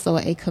there's also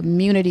a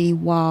community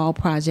wall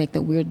project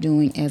that we're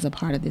doing as a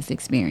part of this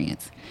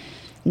experience.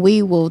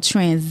 We will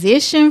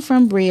transition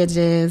from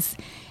Bridges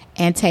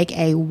and take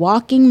a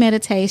walking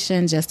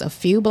meditation just a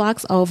few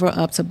blocks over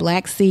up to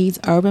Black Seeds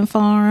Urban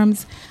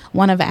Farms,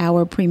 one of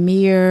our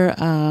premier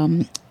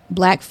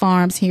Black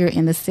farms here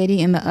in the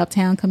city, in the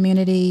Uptown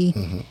community.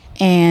 Mm-hmm.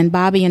 And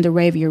Bobby and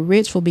Deravia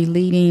Rich will be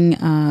leading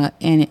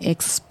an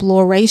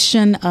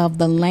exploration of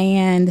the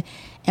land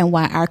and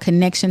why our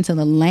connection to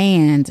the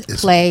land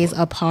plays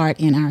a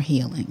part in our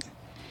healing.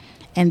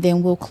 And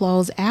then we'll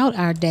close out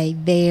our day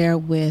there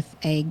with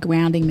a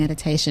grounding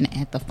meditation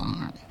at the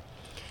farm.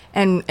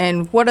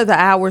 And what are the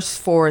hours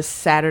for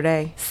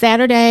Saturday?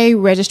 Saturday,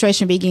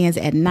 registration begins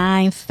at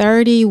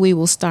 9:30. We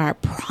will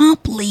start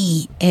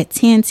promptly at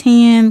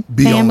 10:10.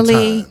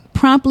 Family,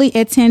 promptly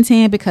at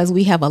 10:10 because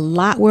we have a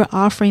lot we're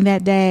offering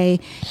that day,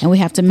 and we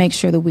have to make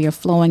sure that we are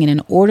flowing in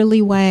an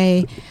orderly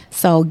way.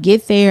 So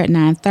get there at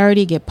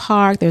 9:30, get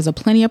parked. There's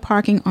plenty of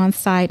parking on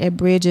site at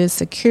Bridges.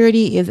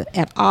 Security is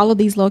at all of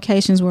these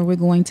locations where we're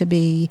going to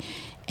be.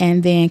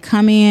 And then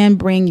come in,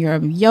 bring your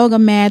yoga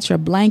mat, your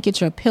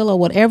blanket, your pillow,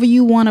 whatever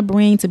you want to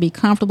bring to be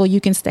comfortable. You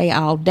can stay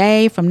all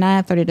day from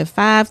 9:30 to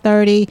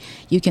 5:30.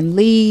 You can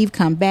leave,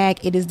 come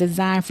back. It is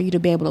designed for you to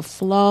be able to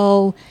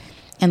flow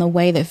in a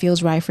way that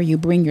feels right for you.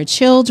 Bring your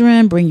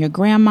children, bring your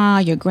grandma,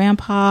 your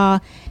grandpa.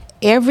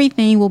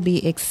 Everything will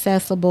be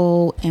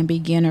accessible and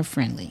beginner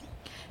friendly.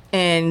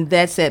 And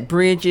that's at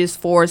Bridges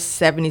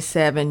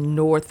 477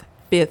 North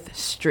 5th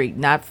Street,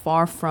 not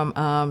far from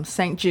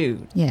St.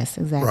 Jude. Yes,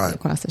 exactly. Right.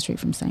 Across the street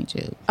from St.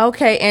 Jude.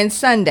 Okay, and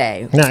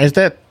Sunday. Now, is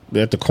that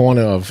at the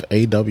corner of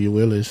A.W.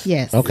 Willis?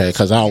 Yes. Okay,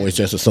 because I always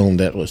just assumed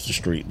that was the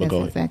street. But That's go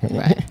ahead. exactly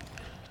right.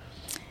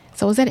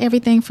 So is that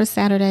everything for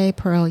Saturday,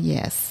 Pearl?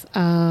 Yes.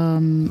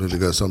 They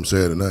got something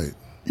Saturday night.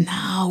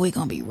 No, we're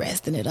going to be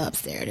resting it up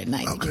Saturday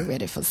night to get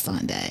ready for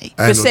Sunday.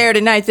 For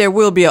Saturday night, there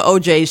will be a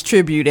OJ's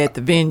tribute at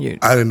the Vineyard.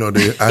 I didn't know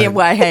they. In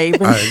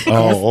Whitehaven.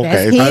 Oh,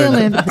 okay. That's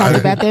healing. Talk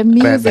about that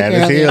music That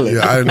is earlier. healing.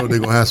 Yeah, I didn't know they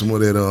were going to have some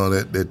more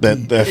of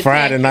That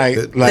Friday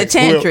night, like the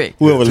tantric.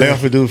 We'll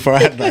left to do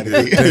Friday night.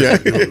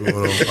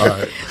 All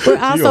right. We're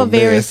also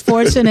very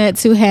fortunate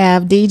to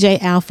have DJ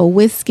Alpha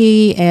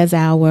Whiskey as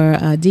our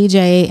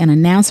DJ and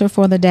announcer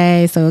for the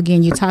day. So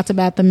again, you talked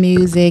about the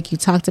music, you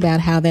talked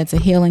about how that's a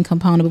healing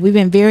component, but we've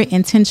been very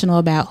intentional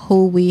about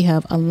who we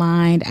have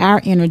aligned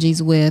our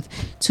energies with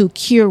to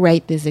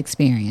curate this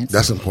experience.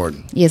 That's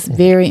important. It's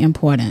very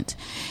important.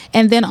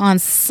 And then on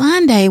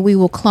Sunday, we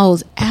will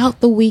close out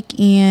the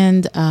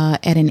weekend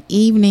at an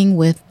evening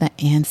with the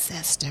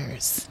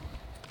ancestors.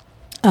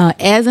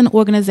 As an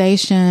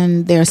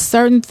organization, there are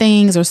certain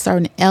things or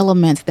certain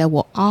elements that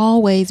will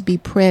always be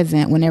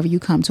present whenever you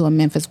come to a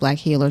Memphis Black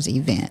Healers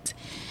event.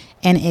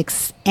 And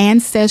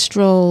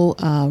ancestral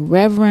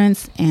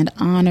reverence and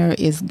honor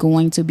is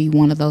going to be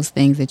one of those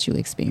things that you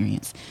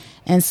experience.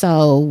 And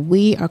so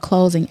we are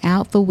closing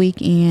out the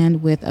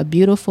weekend with a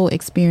beautiful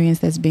experience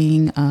that's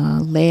being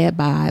led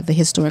by the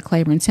Historic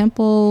Claiborne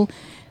Temple.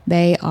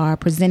 They are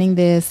presenting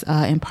this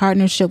in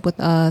partnership with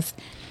us.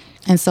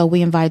 And so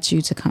we invite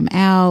you to come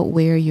out,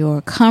 wear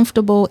your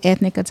comfortable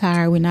ethnic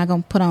attire. We're not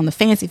going to put on the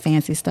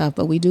fancy stuff,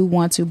 but we do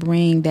want to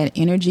bring that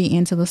energy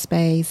into the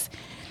space.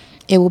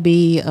 It will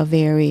be a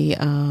very...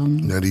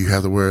 now, do you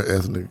have to wear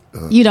ethnic?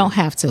 You don't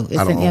have to. It's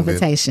an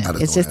invitation.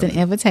 It's just an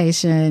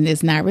invitation.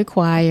 It's not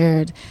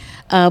required.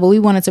 But we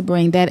wanted to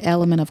bring that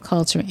element of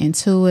culture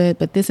into it.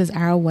 But this is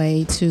our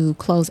way to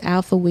close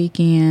out the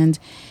weekend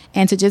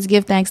and to just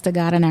give thanks to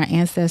God and our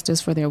ancestors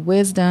for their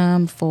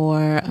wisdom,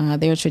 for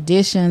their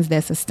traditions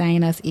that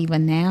sustain us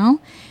even now.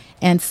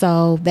 And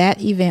so that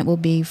event will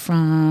be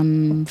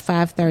from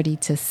 5:30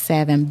 to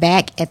 7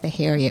 back at the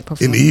Harriet In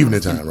Performing the evening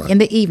Arts time, right? In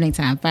the evening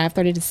time,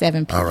 5:30 to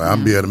 7 p.m. All right,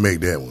 I'll be able to make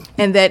that one.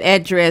 And that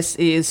address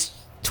is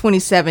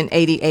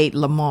 2788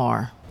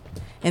 Lamar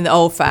in the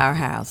old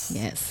firehouse.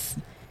 Yes.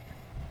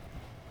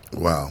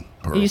 Wow.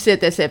 You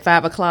said that's at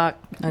 5 o'clock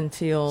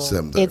until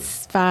 7:30.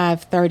 It's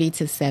 5:30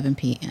 to 7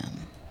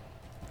 p.m.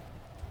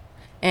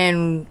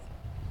 And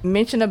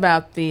mention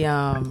about the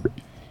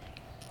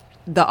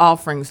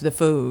offerings, the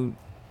food.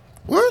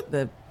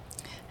 What?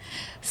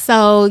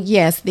 So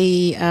yes,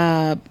 the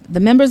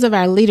members of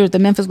the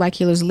Memphis Black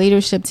Healers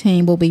leadership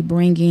team will be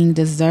bringing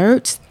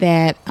desserts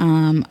that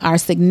are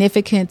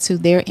significant to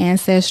their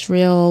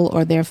ancestral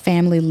or their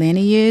family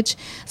lineage.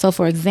 So,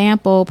 for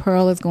example,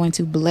 Pearl is going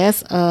to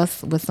bless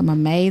us with some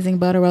amazing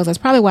butter rolls. That's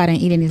probably why I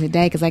didn't eat any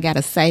today, because I got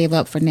to save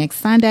up for next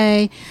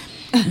Sunday.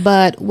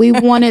 But we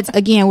wanted,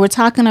 again, we're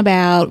talking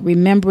about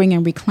remembering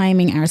and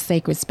reclaiming our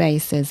sacred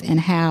spaces and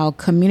how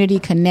community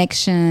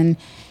connection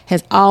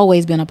has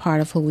always been a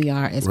part of who we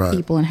are as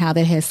people, and how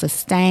that has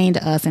sustained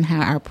us, and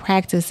how our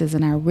practices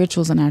and our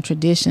rituals and our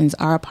traditions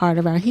are a part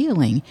of our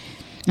healing.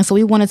 And so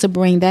we wanted to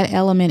bring that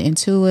element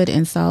into it.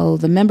 And so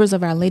the members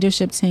of our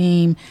leadership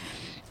team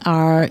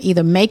are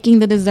either making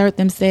the dessert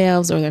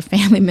themselves or their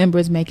family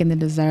members making the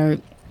dessert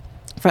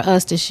for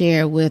us to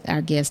share with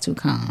our guests who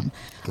come.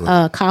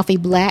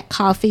 Black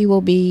coffee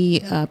will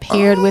be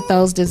paired with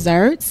those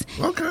desserts.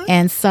 Okay.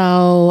 And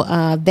so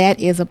that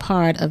is a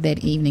part of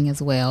that evening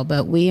as well.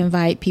 But we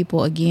invite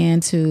people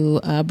again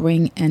to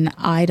bring an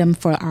item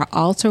for our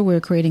altar. We're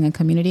creating a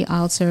community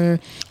altar,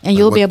 and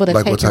you'll be able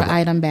to take your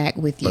item back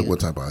with you. Like what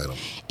type of item?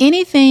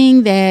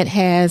 Anything that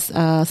has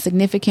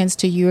significance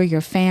to you or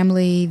your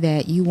family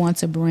that you want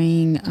to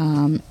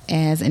bring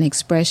as an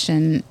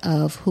expression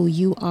of who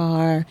you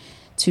are,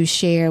 to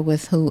share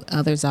with who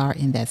others are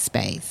in that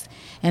space.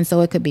 And so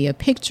it could be a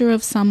picture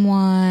of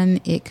someone,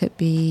 it could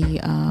be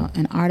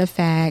an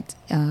artifact,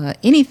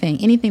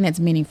 anything that's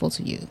meaningful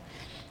to you.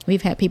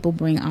 We've had people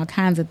bring all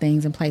kinds of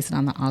things and place it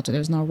on the altar.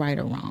 There's no right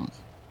or wrong.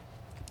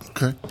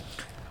 Okay.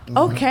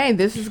 Okay,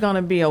 this is going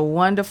to be a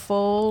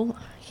wonderful,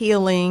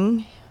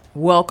 healing,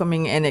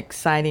 welcoming, and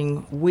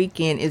exciting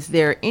weekend. Is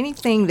there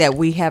anything that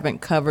we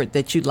haven't covered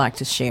that you'd like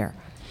to share?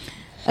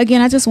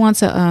 Again, I just want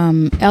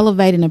to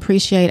elevate and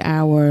appreciate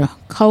our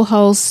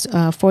co-hosts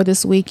for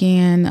this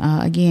weekend.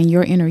 Again,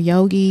 Your Inner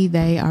Yogi,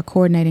 they are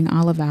coordinating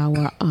all of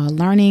our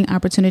learning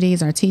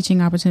opportunities, our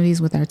teaching opportunities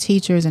with our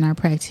teachers and our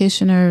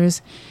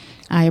practitioners.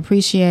 I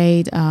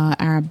appreciate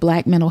our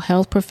Black mental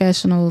health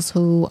professionals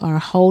who are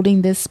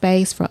holding this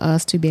space for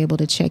us to be able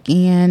to check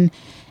in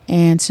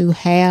and to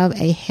have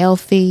a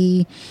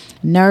healthy,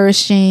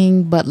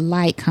 nourishing, but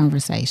light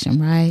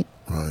conversation, right?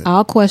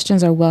 All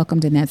questions are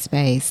welcomed in that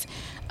space.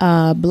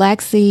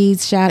 Black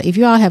Seeds, if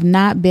you all have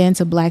not been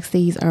to Black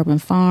Seeds Urban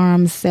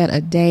Farms, set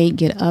a date,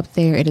 get up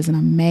there. It is an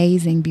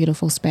amazing,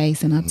 beautiful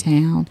space in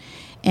Uptown.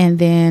 And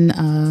then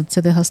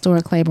to the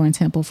Historic Claiborne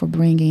Temple for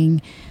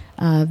bringing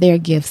their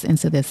gifts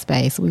into this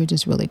space. We're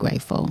just really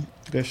grateful.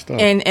 Good stuff.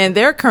 And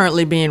they're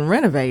currently being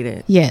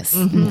renovated. Yes.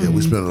 Yeah,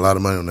 we spent a lot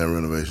of money on that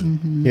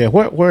renovation. Yeah,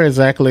 where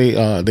exactly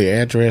the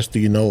address, do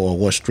you know, or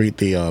what street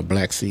the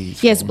Black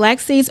Seeds? Yes, Black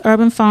Seeds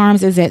Urban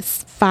Farms is at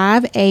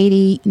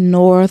 580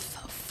 North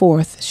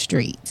 4th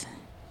Street.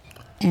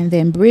 And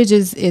then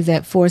Bridges is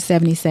at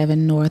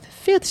 477 North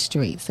 5th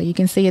Street. So you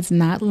can see it's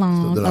not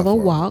long of a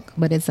walk,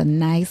 but it's a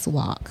nice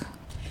walk.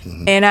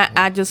 Mm-hmm. And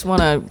I just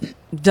want to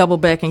double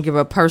back and give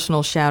a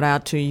personal shout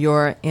out to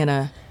Your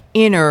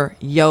Inner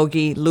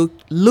Yogi,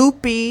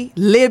 Loopy,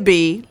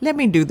 Libby. Let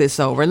me do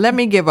this over. Let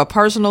me give a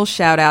personal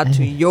shout out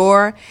to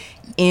Your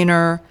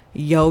Inner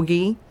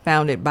Yogi,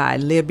 founded by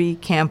Libby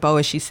Campo.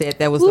 As she said,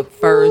 that was the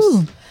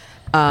first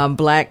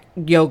Black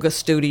yoga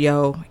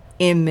studio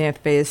in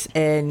Memphis,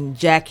 and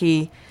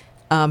Jackie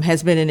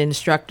has been an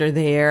instructor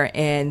there,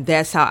 and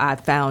that's how I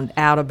found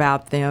out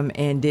about them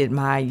and did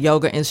my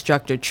yoga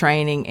instructor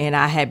training. And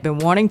I had been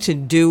wanting to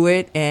do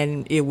it,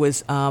 and it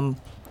was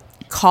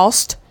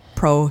cost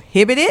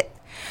prohibited,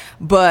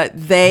 but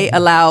they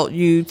allowed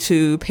you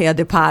to pay a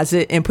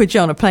deposit and put you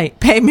on a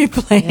payment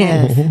plan.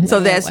 Yes. So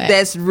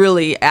that's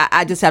really,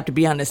 I just have to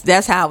be honest,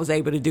 that's how I was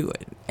able to do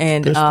it.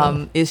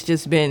 And it's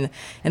just been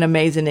an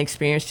amazing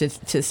experience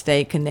to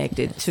stay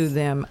connected to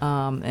them.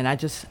 And I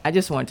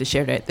just wanted to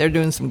share that. They're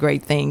doing some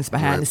great things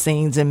behind the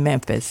scenes in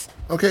Memphis.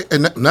 Okay,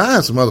 and now I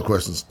have some other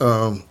questions,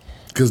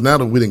 because now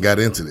that we didn't got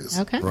into this,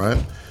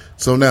 right?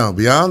 So now,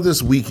 beyond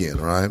this weekend,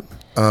 right?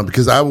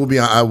 Because I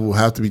will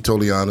have to be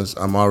totally honest.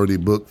 I'm already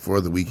booked for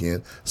the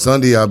weekend.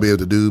 Sunday I'll be able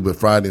to do, but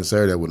Friday and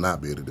Saturday I would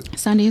not be able to do.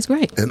 Sunday is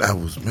great. And I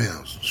was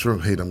sure I'm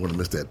going to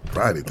miss that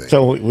Friday thing.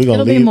 So we're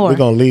gonna leave. We're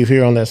gonna leave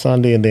here on that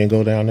Sunday and then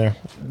go down there.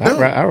 No,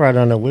 I ride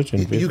on there with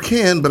you. You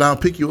can, but I'll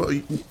pick you up.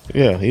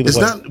 Yeah, it's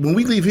not when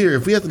we leave here.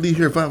 If we have to leave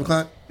here at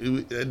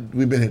 5:00,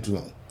 we've been here too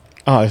long.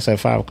 Oh, it's at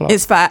 5:00.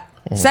 It's 5.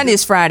 Sunday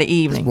is Friday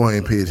evening. Boy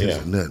ain't paying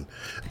attention to nothing.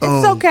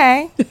 It's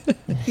okay.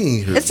 He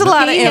ain't heard It's a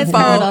lot of He has info.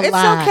 heard a It's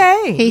lot.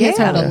 okay. He has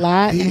heard a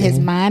lot, and his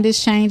Yeah. mind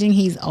is changing.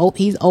 He's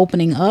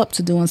opening up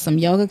to doing some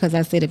yoga because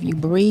I said if you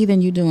breathe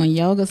and you doing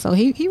yoga, so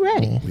he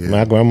ready. Yeah.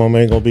 My grandmama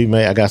ain't gonna be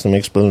mad. I got some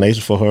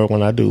explanations for her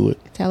when I do it.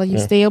 Tell her you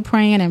still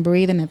praying and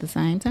breathing at the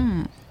same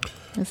time.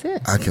 That's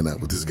it. I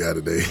cannot with this guy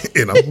today,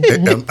 and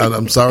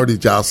I'm sorry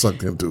that y'all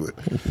sucked into it.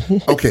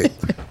 Okay,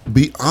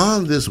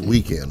 beyond this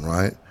weekend,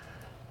 right?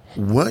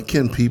 What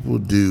can people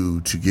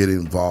do to get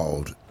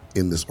involved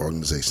in this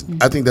organization?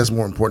 I think that's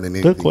more important than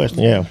anything. Good question.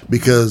 Yeah.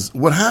 Because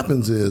what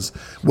happens is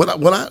what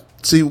I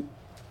see.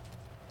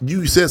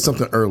 You said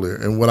something earlier,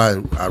 and what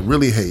I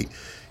really hate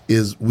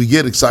is we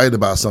get excited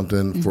about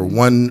something for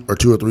 1 or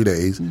 2 or 3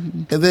 days,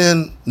 and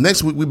then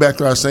next week we back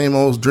to our same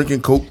old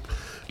drinking Coke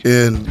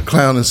and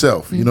clowning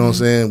self. You know what I'm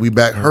saying? We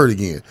back hurt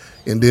again,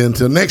 and then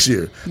until next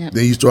year, Yep.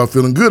 then you start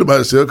feeling good about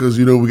yourself because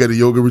we got a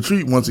yoga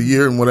retreat once a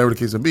year and whatever the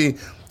case may be,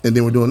 and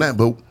then we're doing that.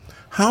 But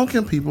how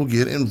can people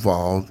get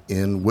involved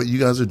in what you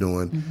guys are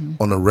doing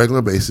on a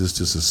regular basis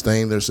to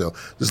sustain themselves?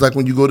 Just like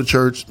when you go to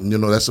church,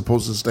 that's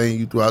supposed to sustain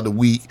you throughout the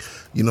week,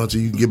 until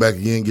you can get back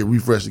again, get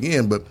refreshed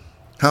again. But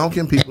how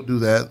can people do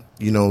that,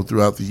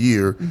 throughout the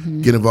year,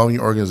 get involved in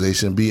your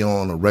organization, be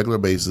on a regular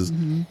basis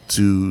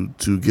to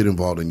get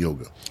involved in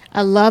yoga?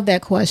 I love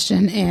that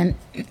question, and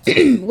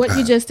what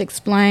you just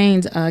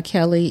explained,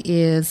 Kelly,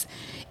 is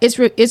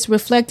it's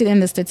reflected in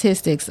the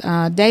statistics.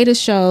 Data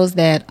shows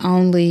that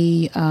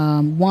only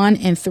 1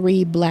 in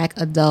 3 Black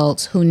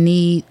adults who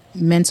need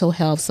mental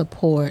health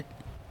support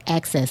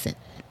access it.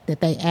 That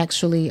they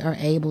actually are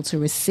able to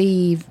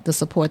receive the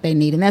support they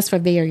need, and that's for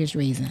various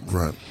reasons.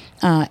 Right.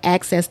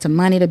 Access to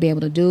money to be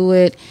able to do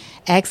it,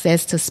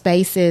 access to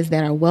spaces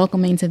that are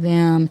welcoming to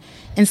them.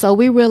 And so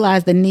we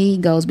realize the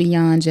need goes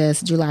beyond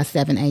just July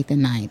 7th, 8th,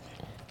 and 9th.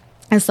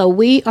 And so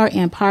we are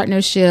in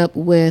partnership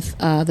with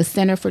the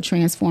Center for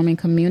Transforming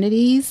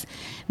Communities.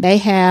 They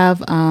have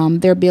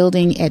their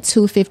building at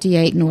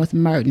 258 North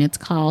Merton. It's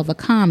called The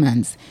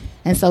Commons.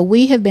 And so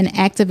we have been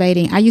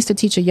activating. I used to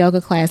teach a yoga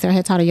class. I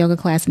had taught a yoga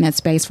class in that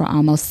space for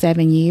almost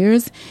 7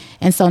 years.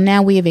 And so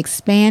now we have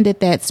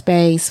expanded that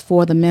space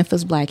for the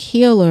Memphis Black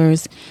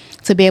Healers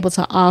to be able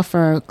to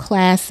offer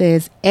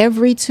classes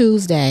every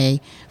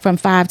Tuesday from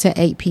 5 to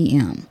 8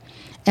 p.m.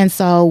 And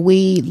so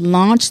we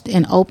launched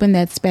and opened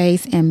that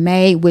space in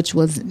May, which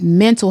was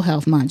Mental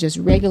Health Month, just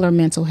regular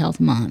Mental Health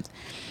Month.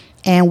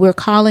 And we're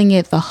calling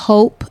it the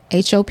Hope,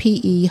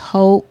 H-O-P-E,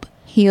 Hope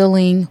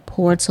Healing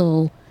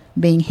Portal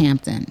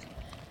Binghamton.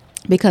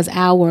 Because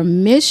our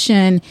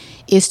mission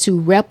is to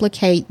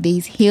replicate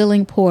these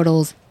healing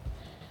portals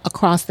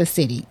across the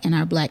city in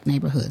our Black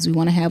neighborhoods. We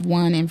want to have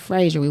one in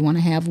Fraser. We want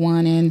to have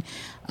one in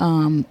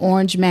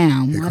Orange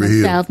Mound, one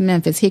in South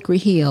Memphis, Hickory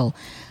Hill.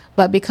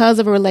 But because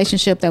of a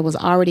relationship that was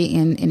already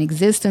in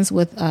existence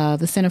with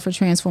the Center for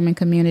Transforming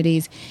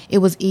Communities, it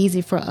was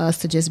easy for us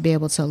to just be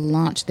able to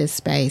launch this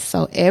space.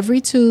 So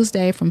every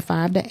Tuesday from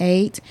 5 to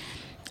 8,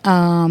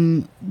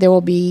 there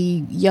will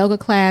be yoga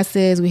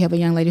classes. We have a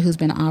young lady who's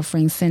been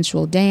offering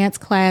sensual dance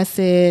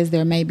classes.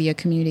 There may be a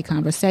community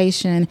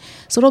conversation.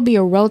 So it'll be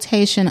a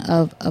rotation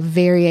of a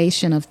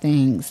variation of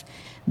things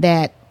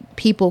that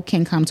people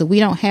can come to. We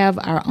don't have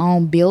our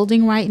own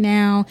building right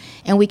now,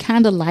 and we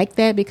kind of like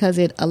that because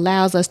it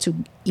allows us to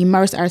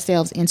immerse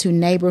ourselves into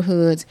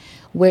neighborhoods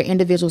where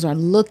individuals are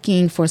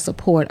looking for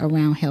support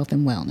around health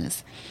and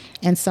wellness.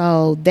 And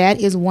so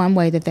that is one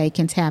way that they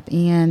can tap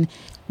in.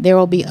 There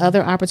will be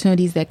other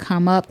opportunities that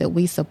come up that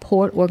we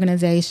support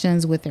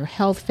organizations with their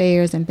health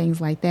fairs and things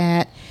like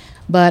that.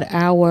 But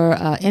our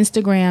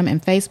Instagram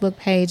and Facebook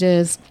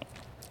pages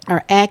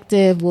are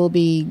active. We'll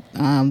be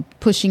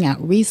pushing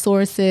out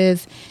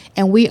resources.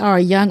 And we are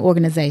a young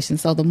organization.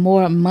 So the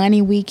more money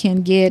we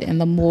can get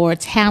and the more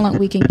talent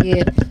we can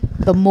get,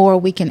 the more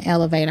we can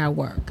elevate our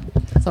work.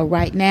 So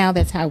right now,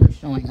 that's how we're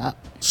showing up.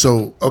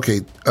 So,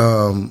 okay.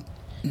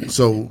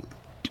 So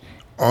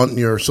on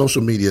your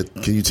social media,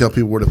 can you tell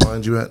people where to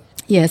find you at?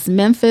 Yes,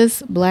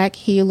 Memphis Black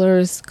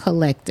Healers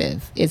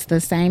Collective. It's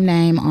the same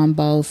name on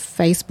both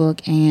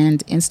Facebook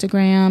and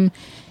Instagram.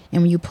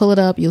 And when you pull it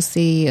up, you'll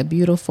see a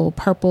beautiful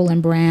purple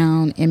and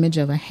brown image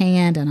of a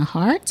hand and a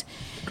heart.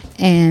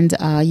 And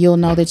you'll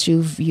know that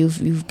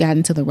you've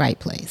gotten to the right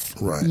place.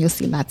 Right. And you'll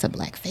see lots of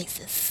Black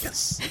faces.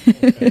 Yes.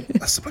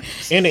 That's the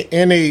place.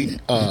 Any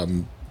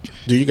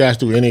do you guys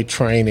do any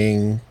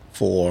training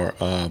for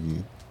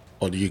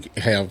or do you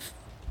have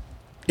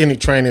any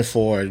training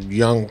for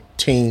young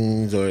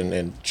teens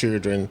and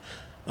children?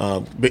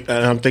 I'm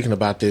thinking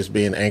about this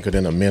being anchored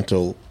in a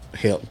mental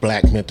health,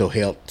 Black mental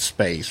health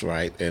space,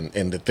 right?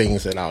 And the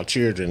things that our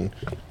children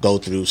go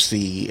through,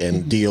 see,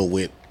 and deal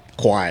with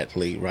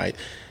quietly, right?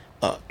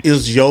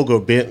 Is yoga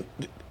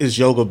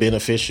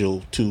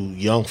beneficial to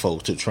young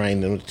folks, to train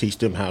them, to teach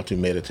them how to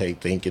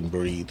meditate, think, and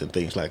breathe, and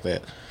things like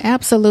that?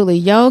 Absolutely.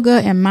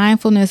 Yoga and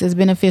mindfulness is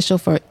beneficial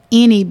for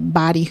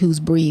anybody who's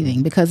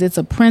breathing because it's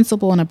a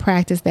principle and a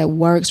practice that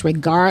works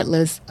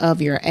regardless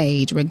of your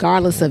age,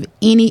 regardless of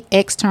any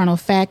external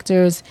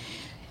factors.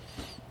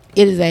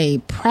 it is a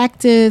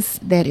practice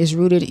that is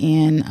rooted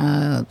in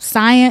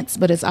science,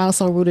 but it's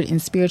also rooted in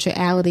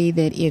spirituality,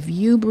 that if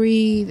you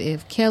breathe,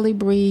 if Kelly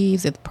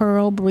breathes, if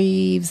Pearl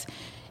breathes,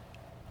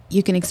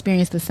 you can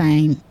experience the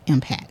same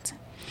impact.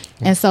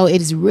 And so it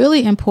is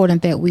really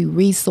important that we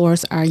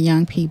resource our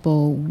young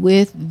people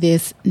with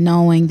this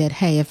knowing that,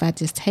 hey, if I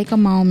just take a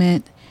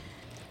moment,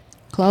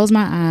 close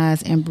my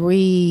eyes and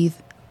breathe,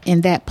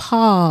 in that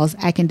pause,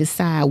 I can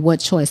decide what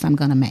choice I'm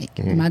going to make.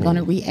 Am I going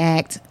to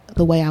react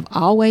the way I've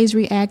always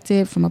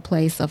reacted from a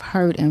place of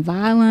hurt and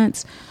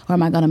violence, or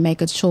am I going to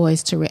make a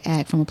choice to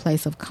react from a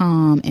place of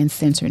calm and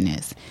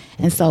centeredness?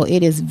 And so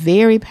it is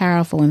very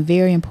powerful and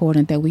very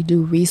important that we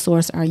do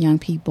resource our young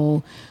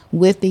people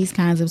with these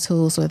kinds of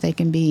tools so that they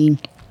can be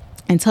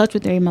in touch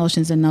with their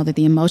emotions and know that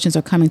the emotions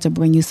are coming to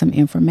bring you some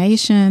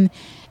information.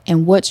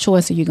 And what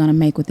choice are you going to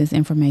make with this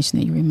information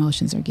that your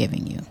emotions are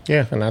giving you?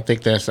 Yeah, and I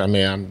think I'm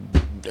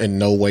in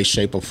no way,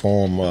 shape, or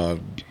form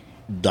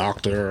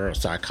doctor or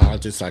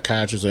psychiatrist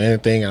or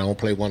anything. I don't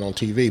play one on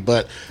TV,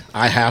 but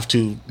I have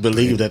to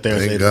believe that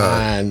there's a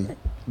line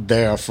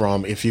there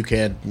from, if you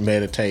can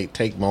meditate,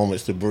 take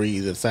moments to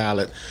breathe in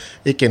silence,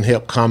 it can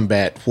help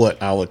combat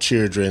what our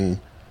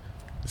children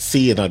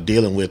see and are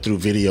dealing with through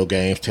video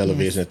games,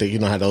 television. You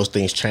know how those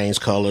things change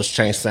colors,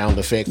 change sound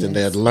effects, and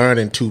they're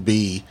learning to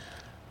be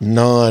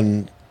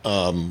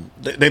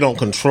they don't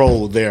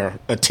control their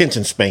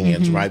attention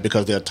spans, right?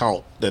 Because they're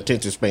taught the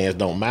attention spans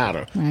don't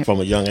matter from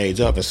a young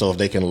age up. And so if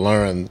they can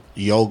learn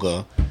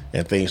yoga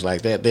and things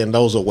like that, then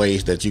those are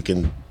ways that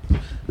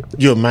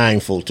you're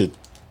mindful to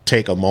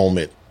take a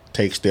moment,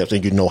 take steps,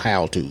 and you know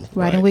how to.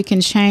 Right, and we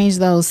can change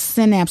those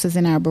synapses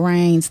in our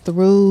brains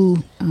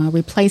through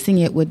replacing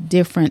it with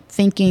different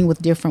thinking,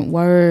 with different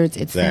words.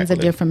 It sends a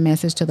different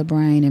message to the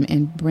brain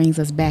and brings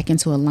us back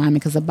into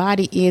alignment, because the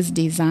body is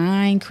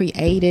designed,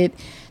 created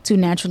to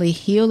naturally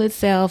heal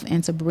itself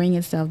and to bring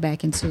itself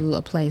back into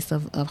a place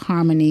of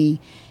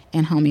harmony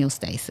and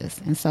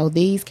homeostasis. And so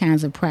these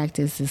kinds of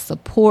practices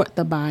support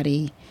the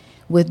body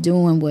with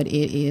doing what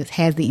it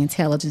has the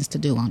intelligence to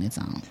do on its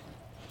own.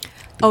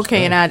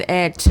 Okay, and I'd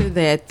add to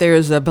that,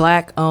 there's a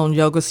Black-owned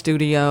yoga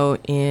studio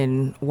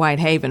in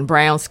Whitehaven,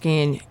 Brown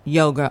Skin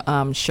Yoga.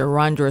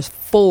 Sharondra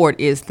Ford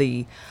is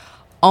the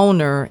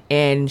owner,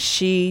 and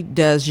she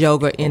does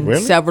yoga in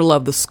several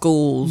of the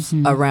schools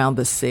around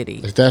the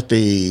city. Is that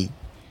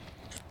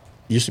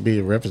used to be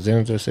a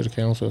representative of city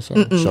council or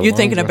something? You're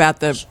thinking about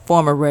the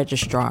former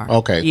registrar.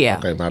 Okay. Yeah.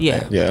 Okay, my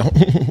bad. Yeah.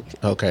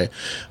 Okay.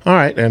 All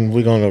right, and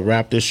we're going to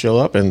wrap this show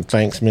up, and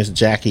thanks, Miss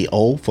Jackie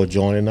O, for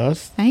joining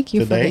us. Thank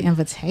you today. for the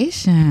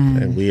invitation.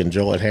 And we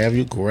enjoyed having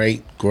you.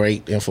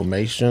 Great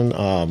information.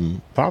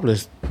 Probably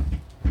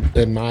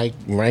in my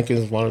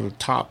rankings, one of the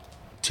top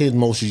 10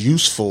 most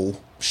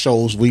useful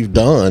shows we've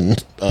done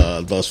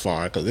thus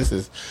far,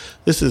 because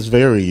this is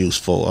very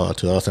useful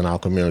to us in our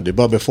community.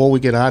 But before we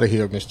get out of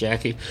here, Miss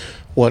Jackie,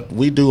 what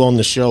we do on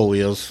the show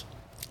is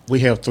we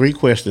have 3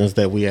 questions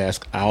that we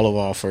ask all of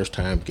our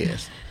first-time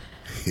guests.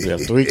 We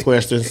have 3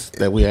 questions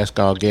that we ask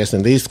our guests,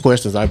 and these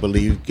questions, I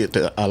believe, get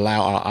to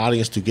allow our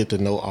audience to get to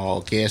know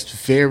our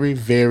guests very,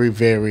 very,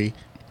 very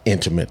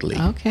intimately.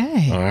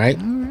 Okay. All right?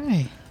 All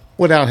right.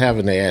 Without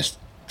having to ask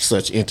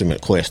such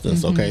intimate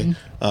questions, okay?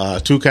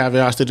 2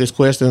 caveats to these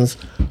questions.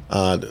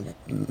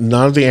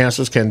 None of the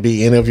answers can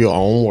be any of your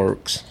own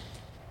works,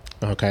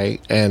 okay?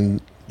 And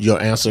your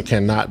answer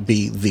cannot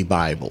be the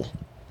Bible,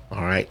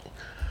 all right?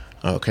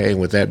 Okay, and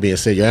with that being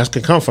said, your answer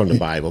can come from the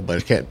Bible,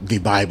 but the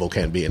Bible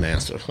can't be an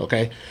answer,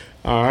 okay?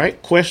 All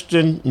right,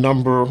 question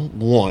number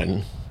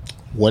 1.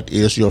 What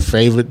is your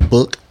favorite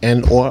book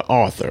and or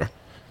author?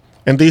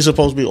 And these are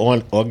supposed to be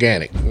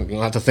organic. You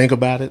don't have to think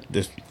about it.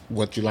 Just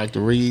what you like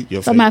to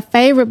read. So my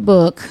favorite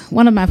book,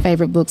 one of my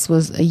favorite books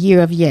was A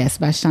Year of Yes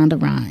by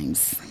Shonda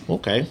Rhimes.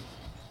 Okay.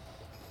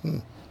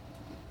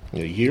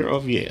 A Year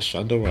of Yes,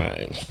 Shonda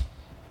Rhimes.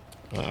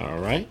 All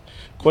right.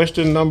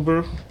 Question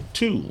number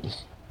 2.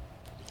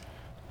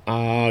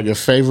 Your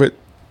favorite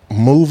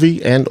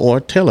movie and or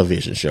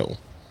television show?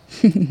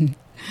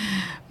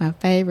 My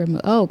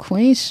favorite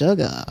Queen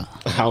Sugar.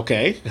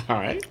 Okay, all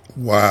right.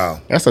 Wow.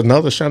 That's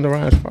another Shonda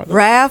Rhimes product.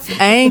 Ralph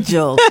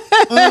Angel. See,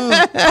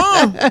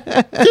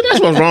 that's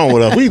what's wrong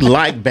with us. We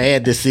like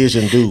bad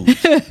decision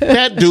dudes.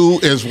 That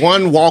dude is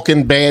one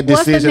walking bad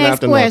decision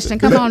after question?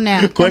 nothing. Come on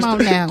now. Question,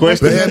 Come on now.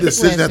 Question, bad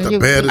decision after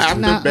bad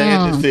decision. After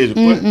bad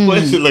decision.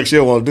 Question, look, she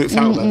don't want to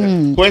talk about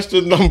that.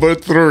 Question number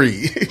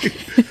 3.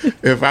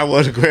 If I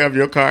was to grab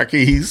your car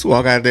keys,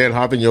 walk out there and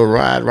hop in your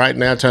ride right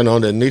now, turn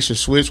on the ignition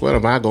switch, what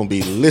am I going to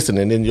be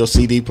listening in your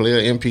CD player,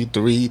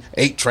 MP3,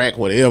 8-track,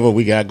 whatever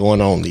we got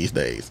going on these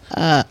days?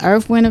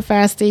 Earth, Wind, and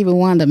Fire, Stevie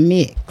Wonder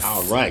mix.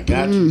 All right,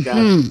 got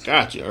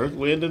you. Earth,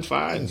 Wind, and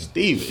Fire, and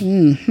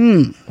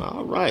Stevie.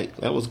 All right,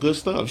 that was good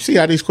stuff. See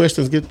how these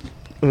questions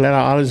let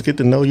our audience get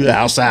to know you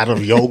outside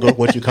of yoga,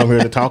 what you come here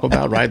to talk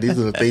about, right? These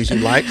are the things you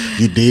like.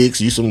 You dig,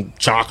 you some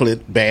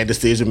chocolate, bad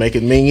decision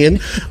making minion,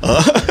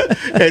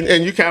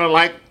 and you kind of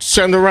like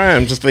Shonda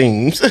Rhimes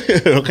themes.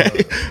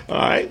 Okay, all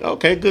right,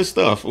 okay, good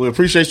stuff. We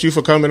appreciate you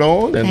for coming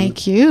on. And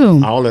thank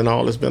you. All in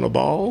all, it's been a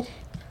ball.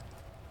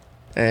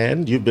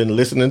 And you've been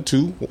listening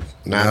to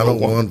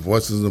 901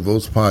 Voices and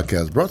Votes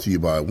podcast, brought to you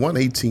by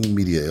 118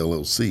 Media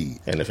LLC.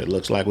 And if it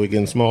looks like we're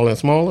getting smaller and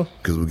smaller,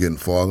 because we're getting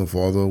farther and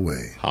farther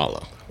away.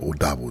 Holla. Or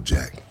double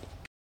jack.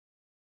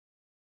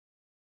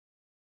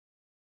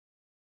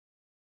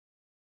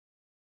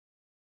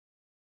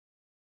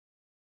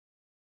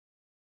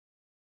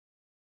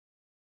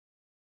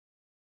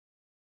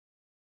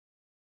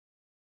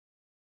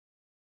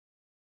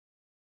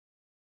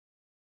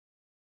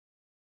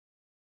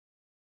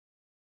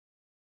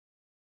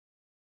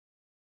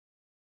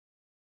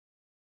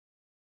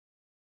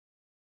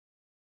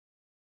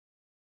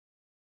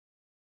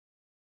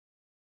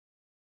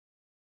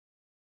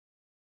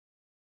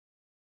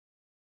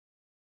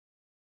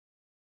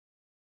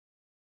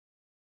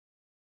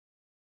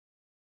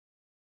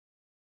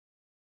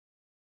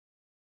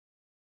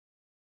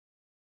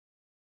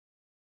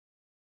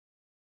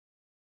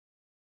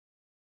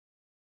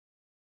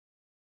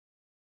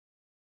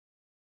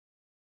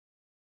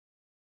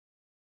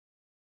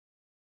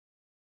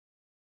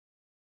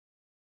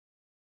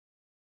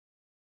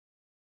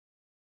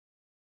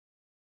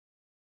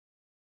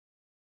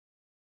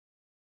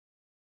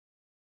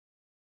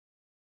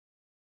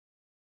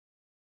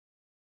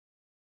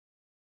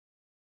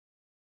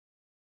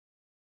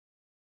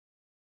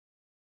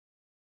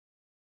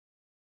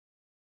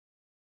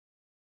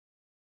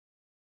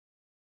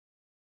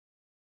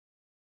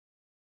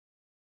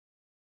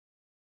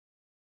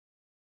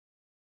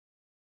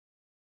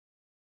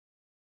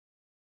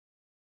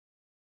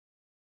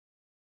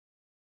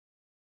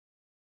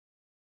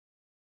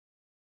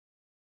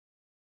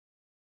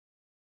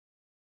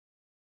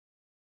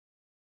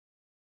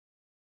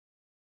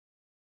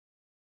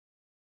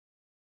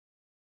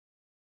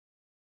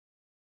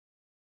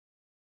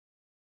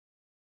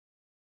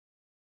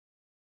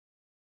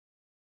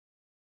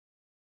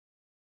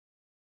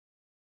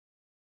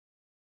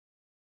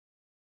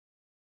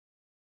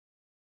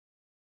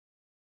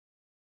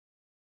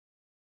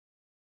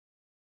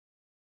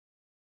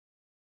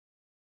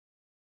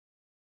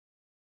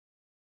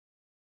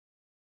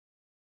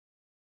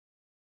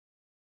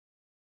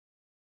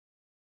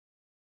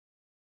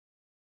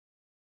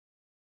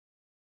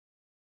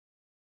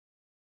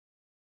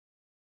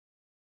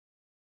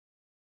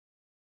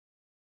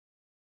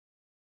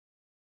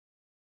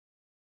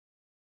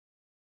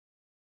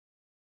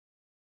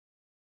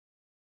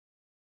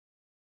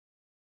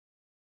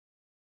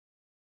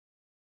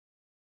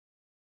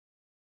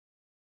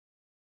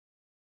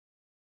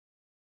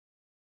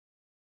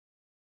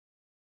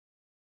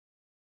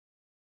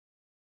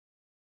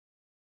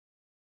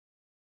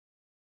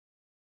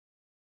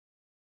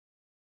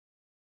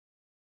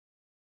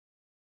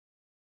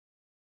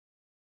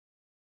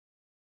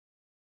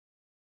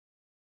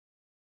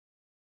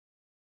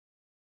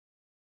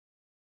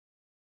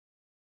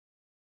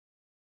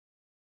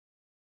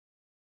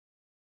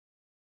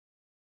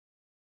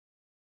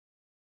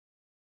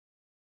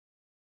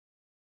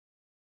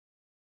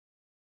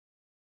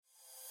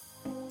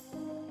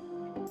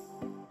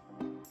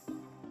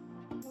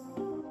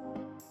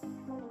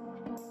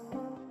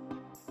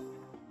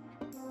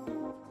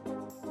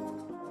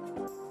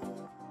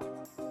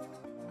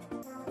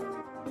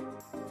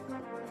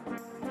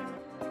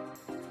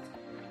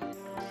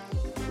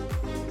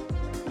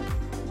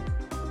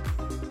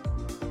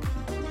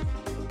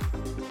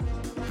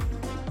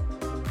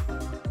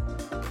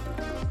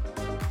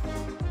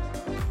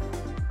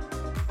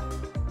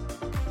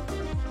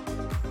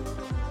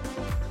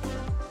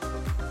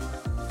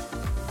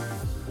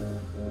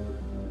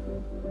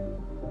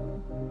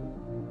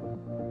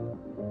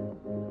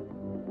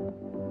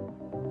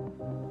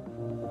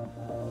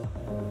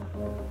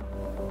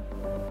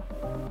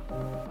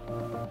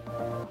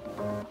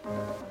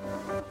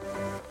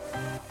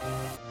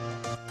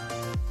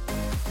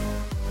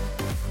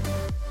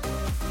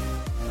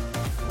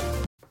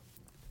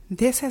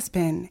 This has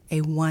been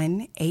a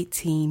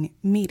 118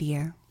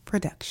 Media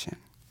production.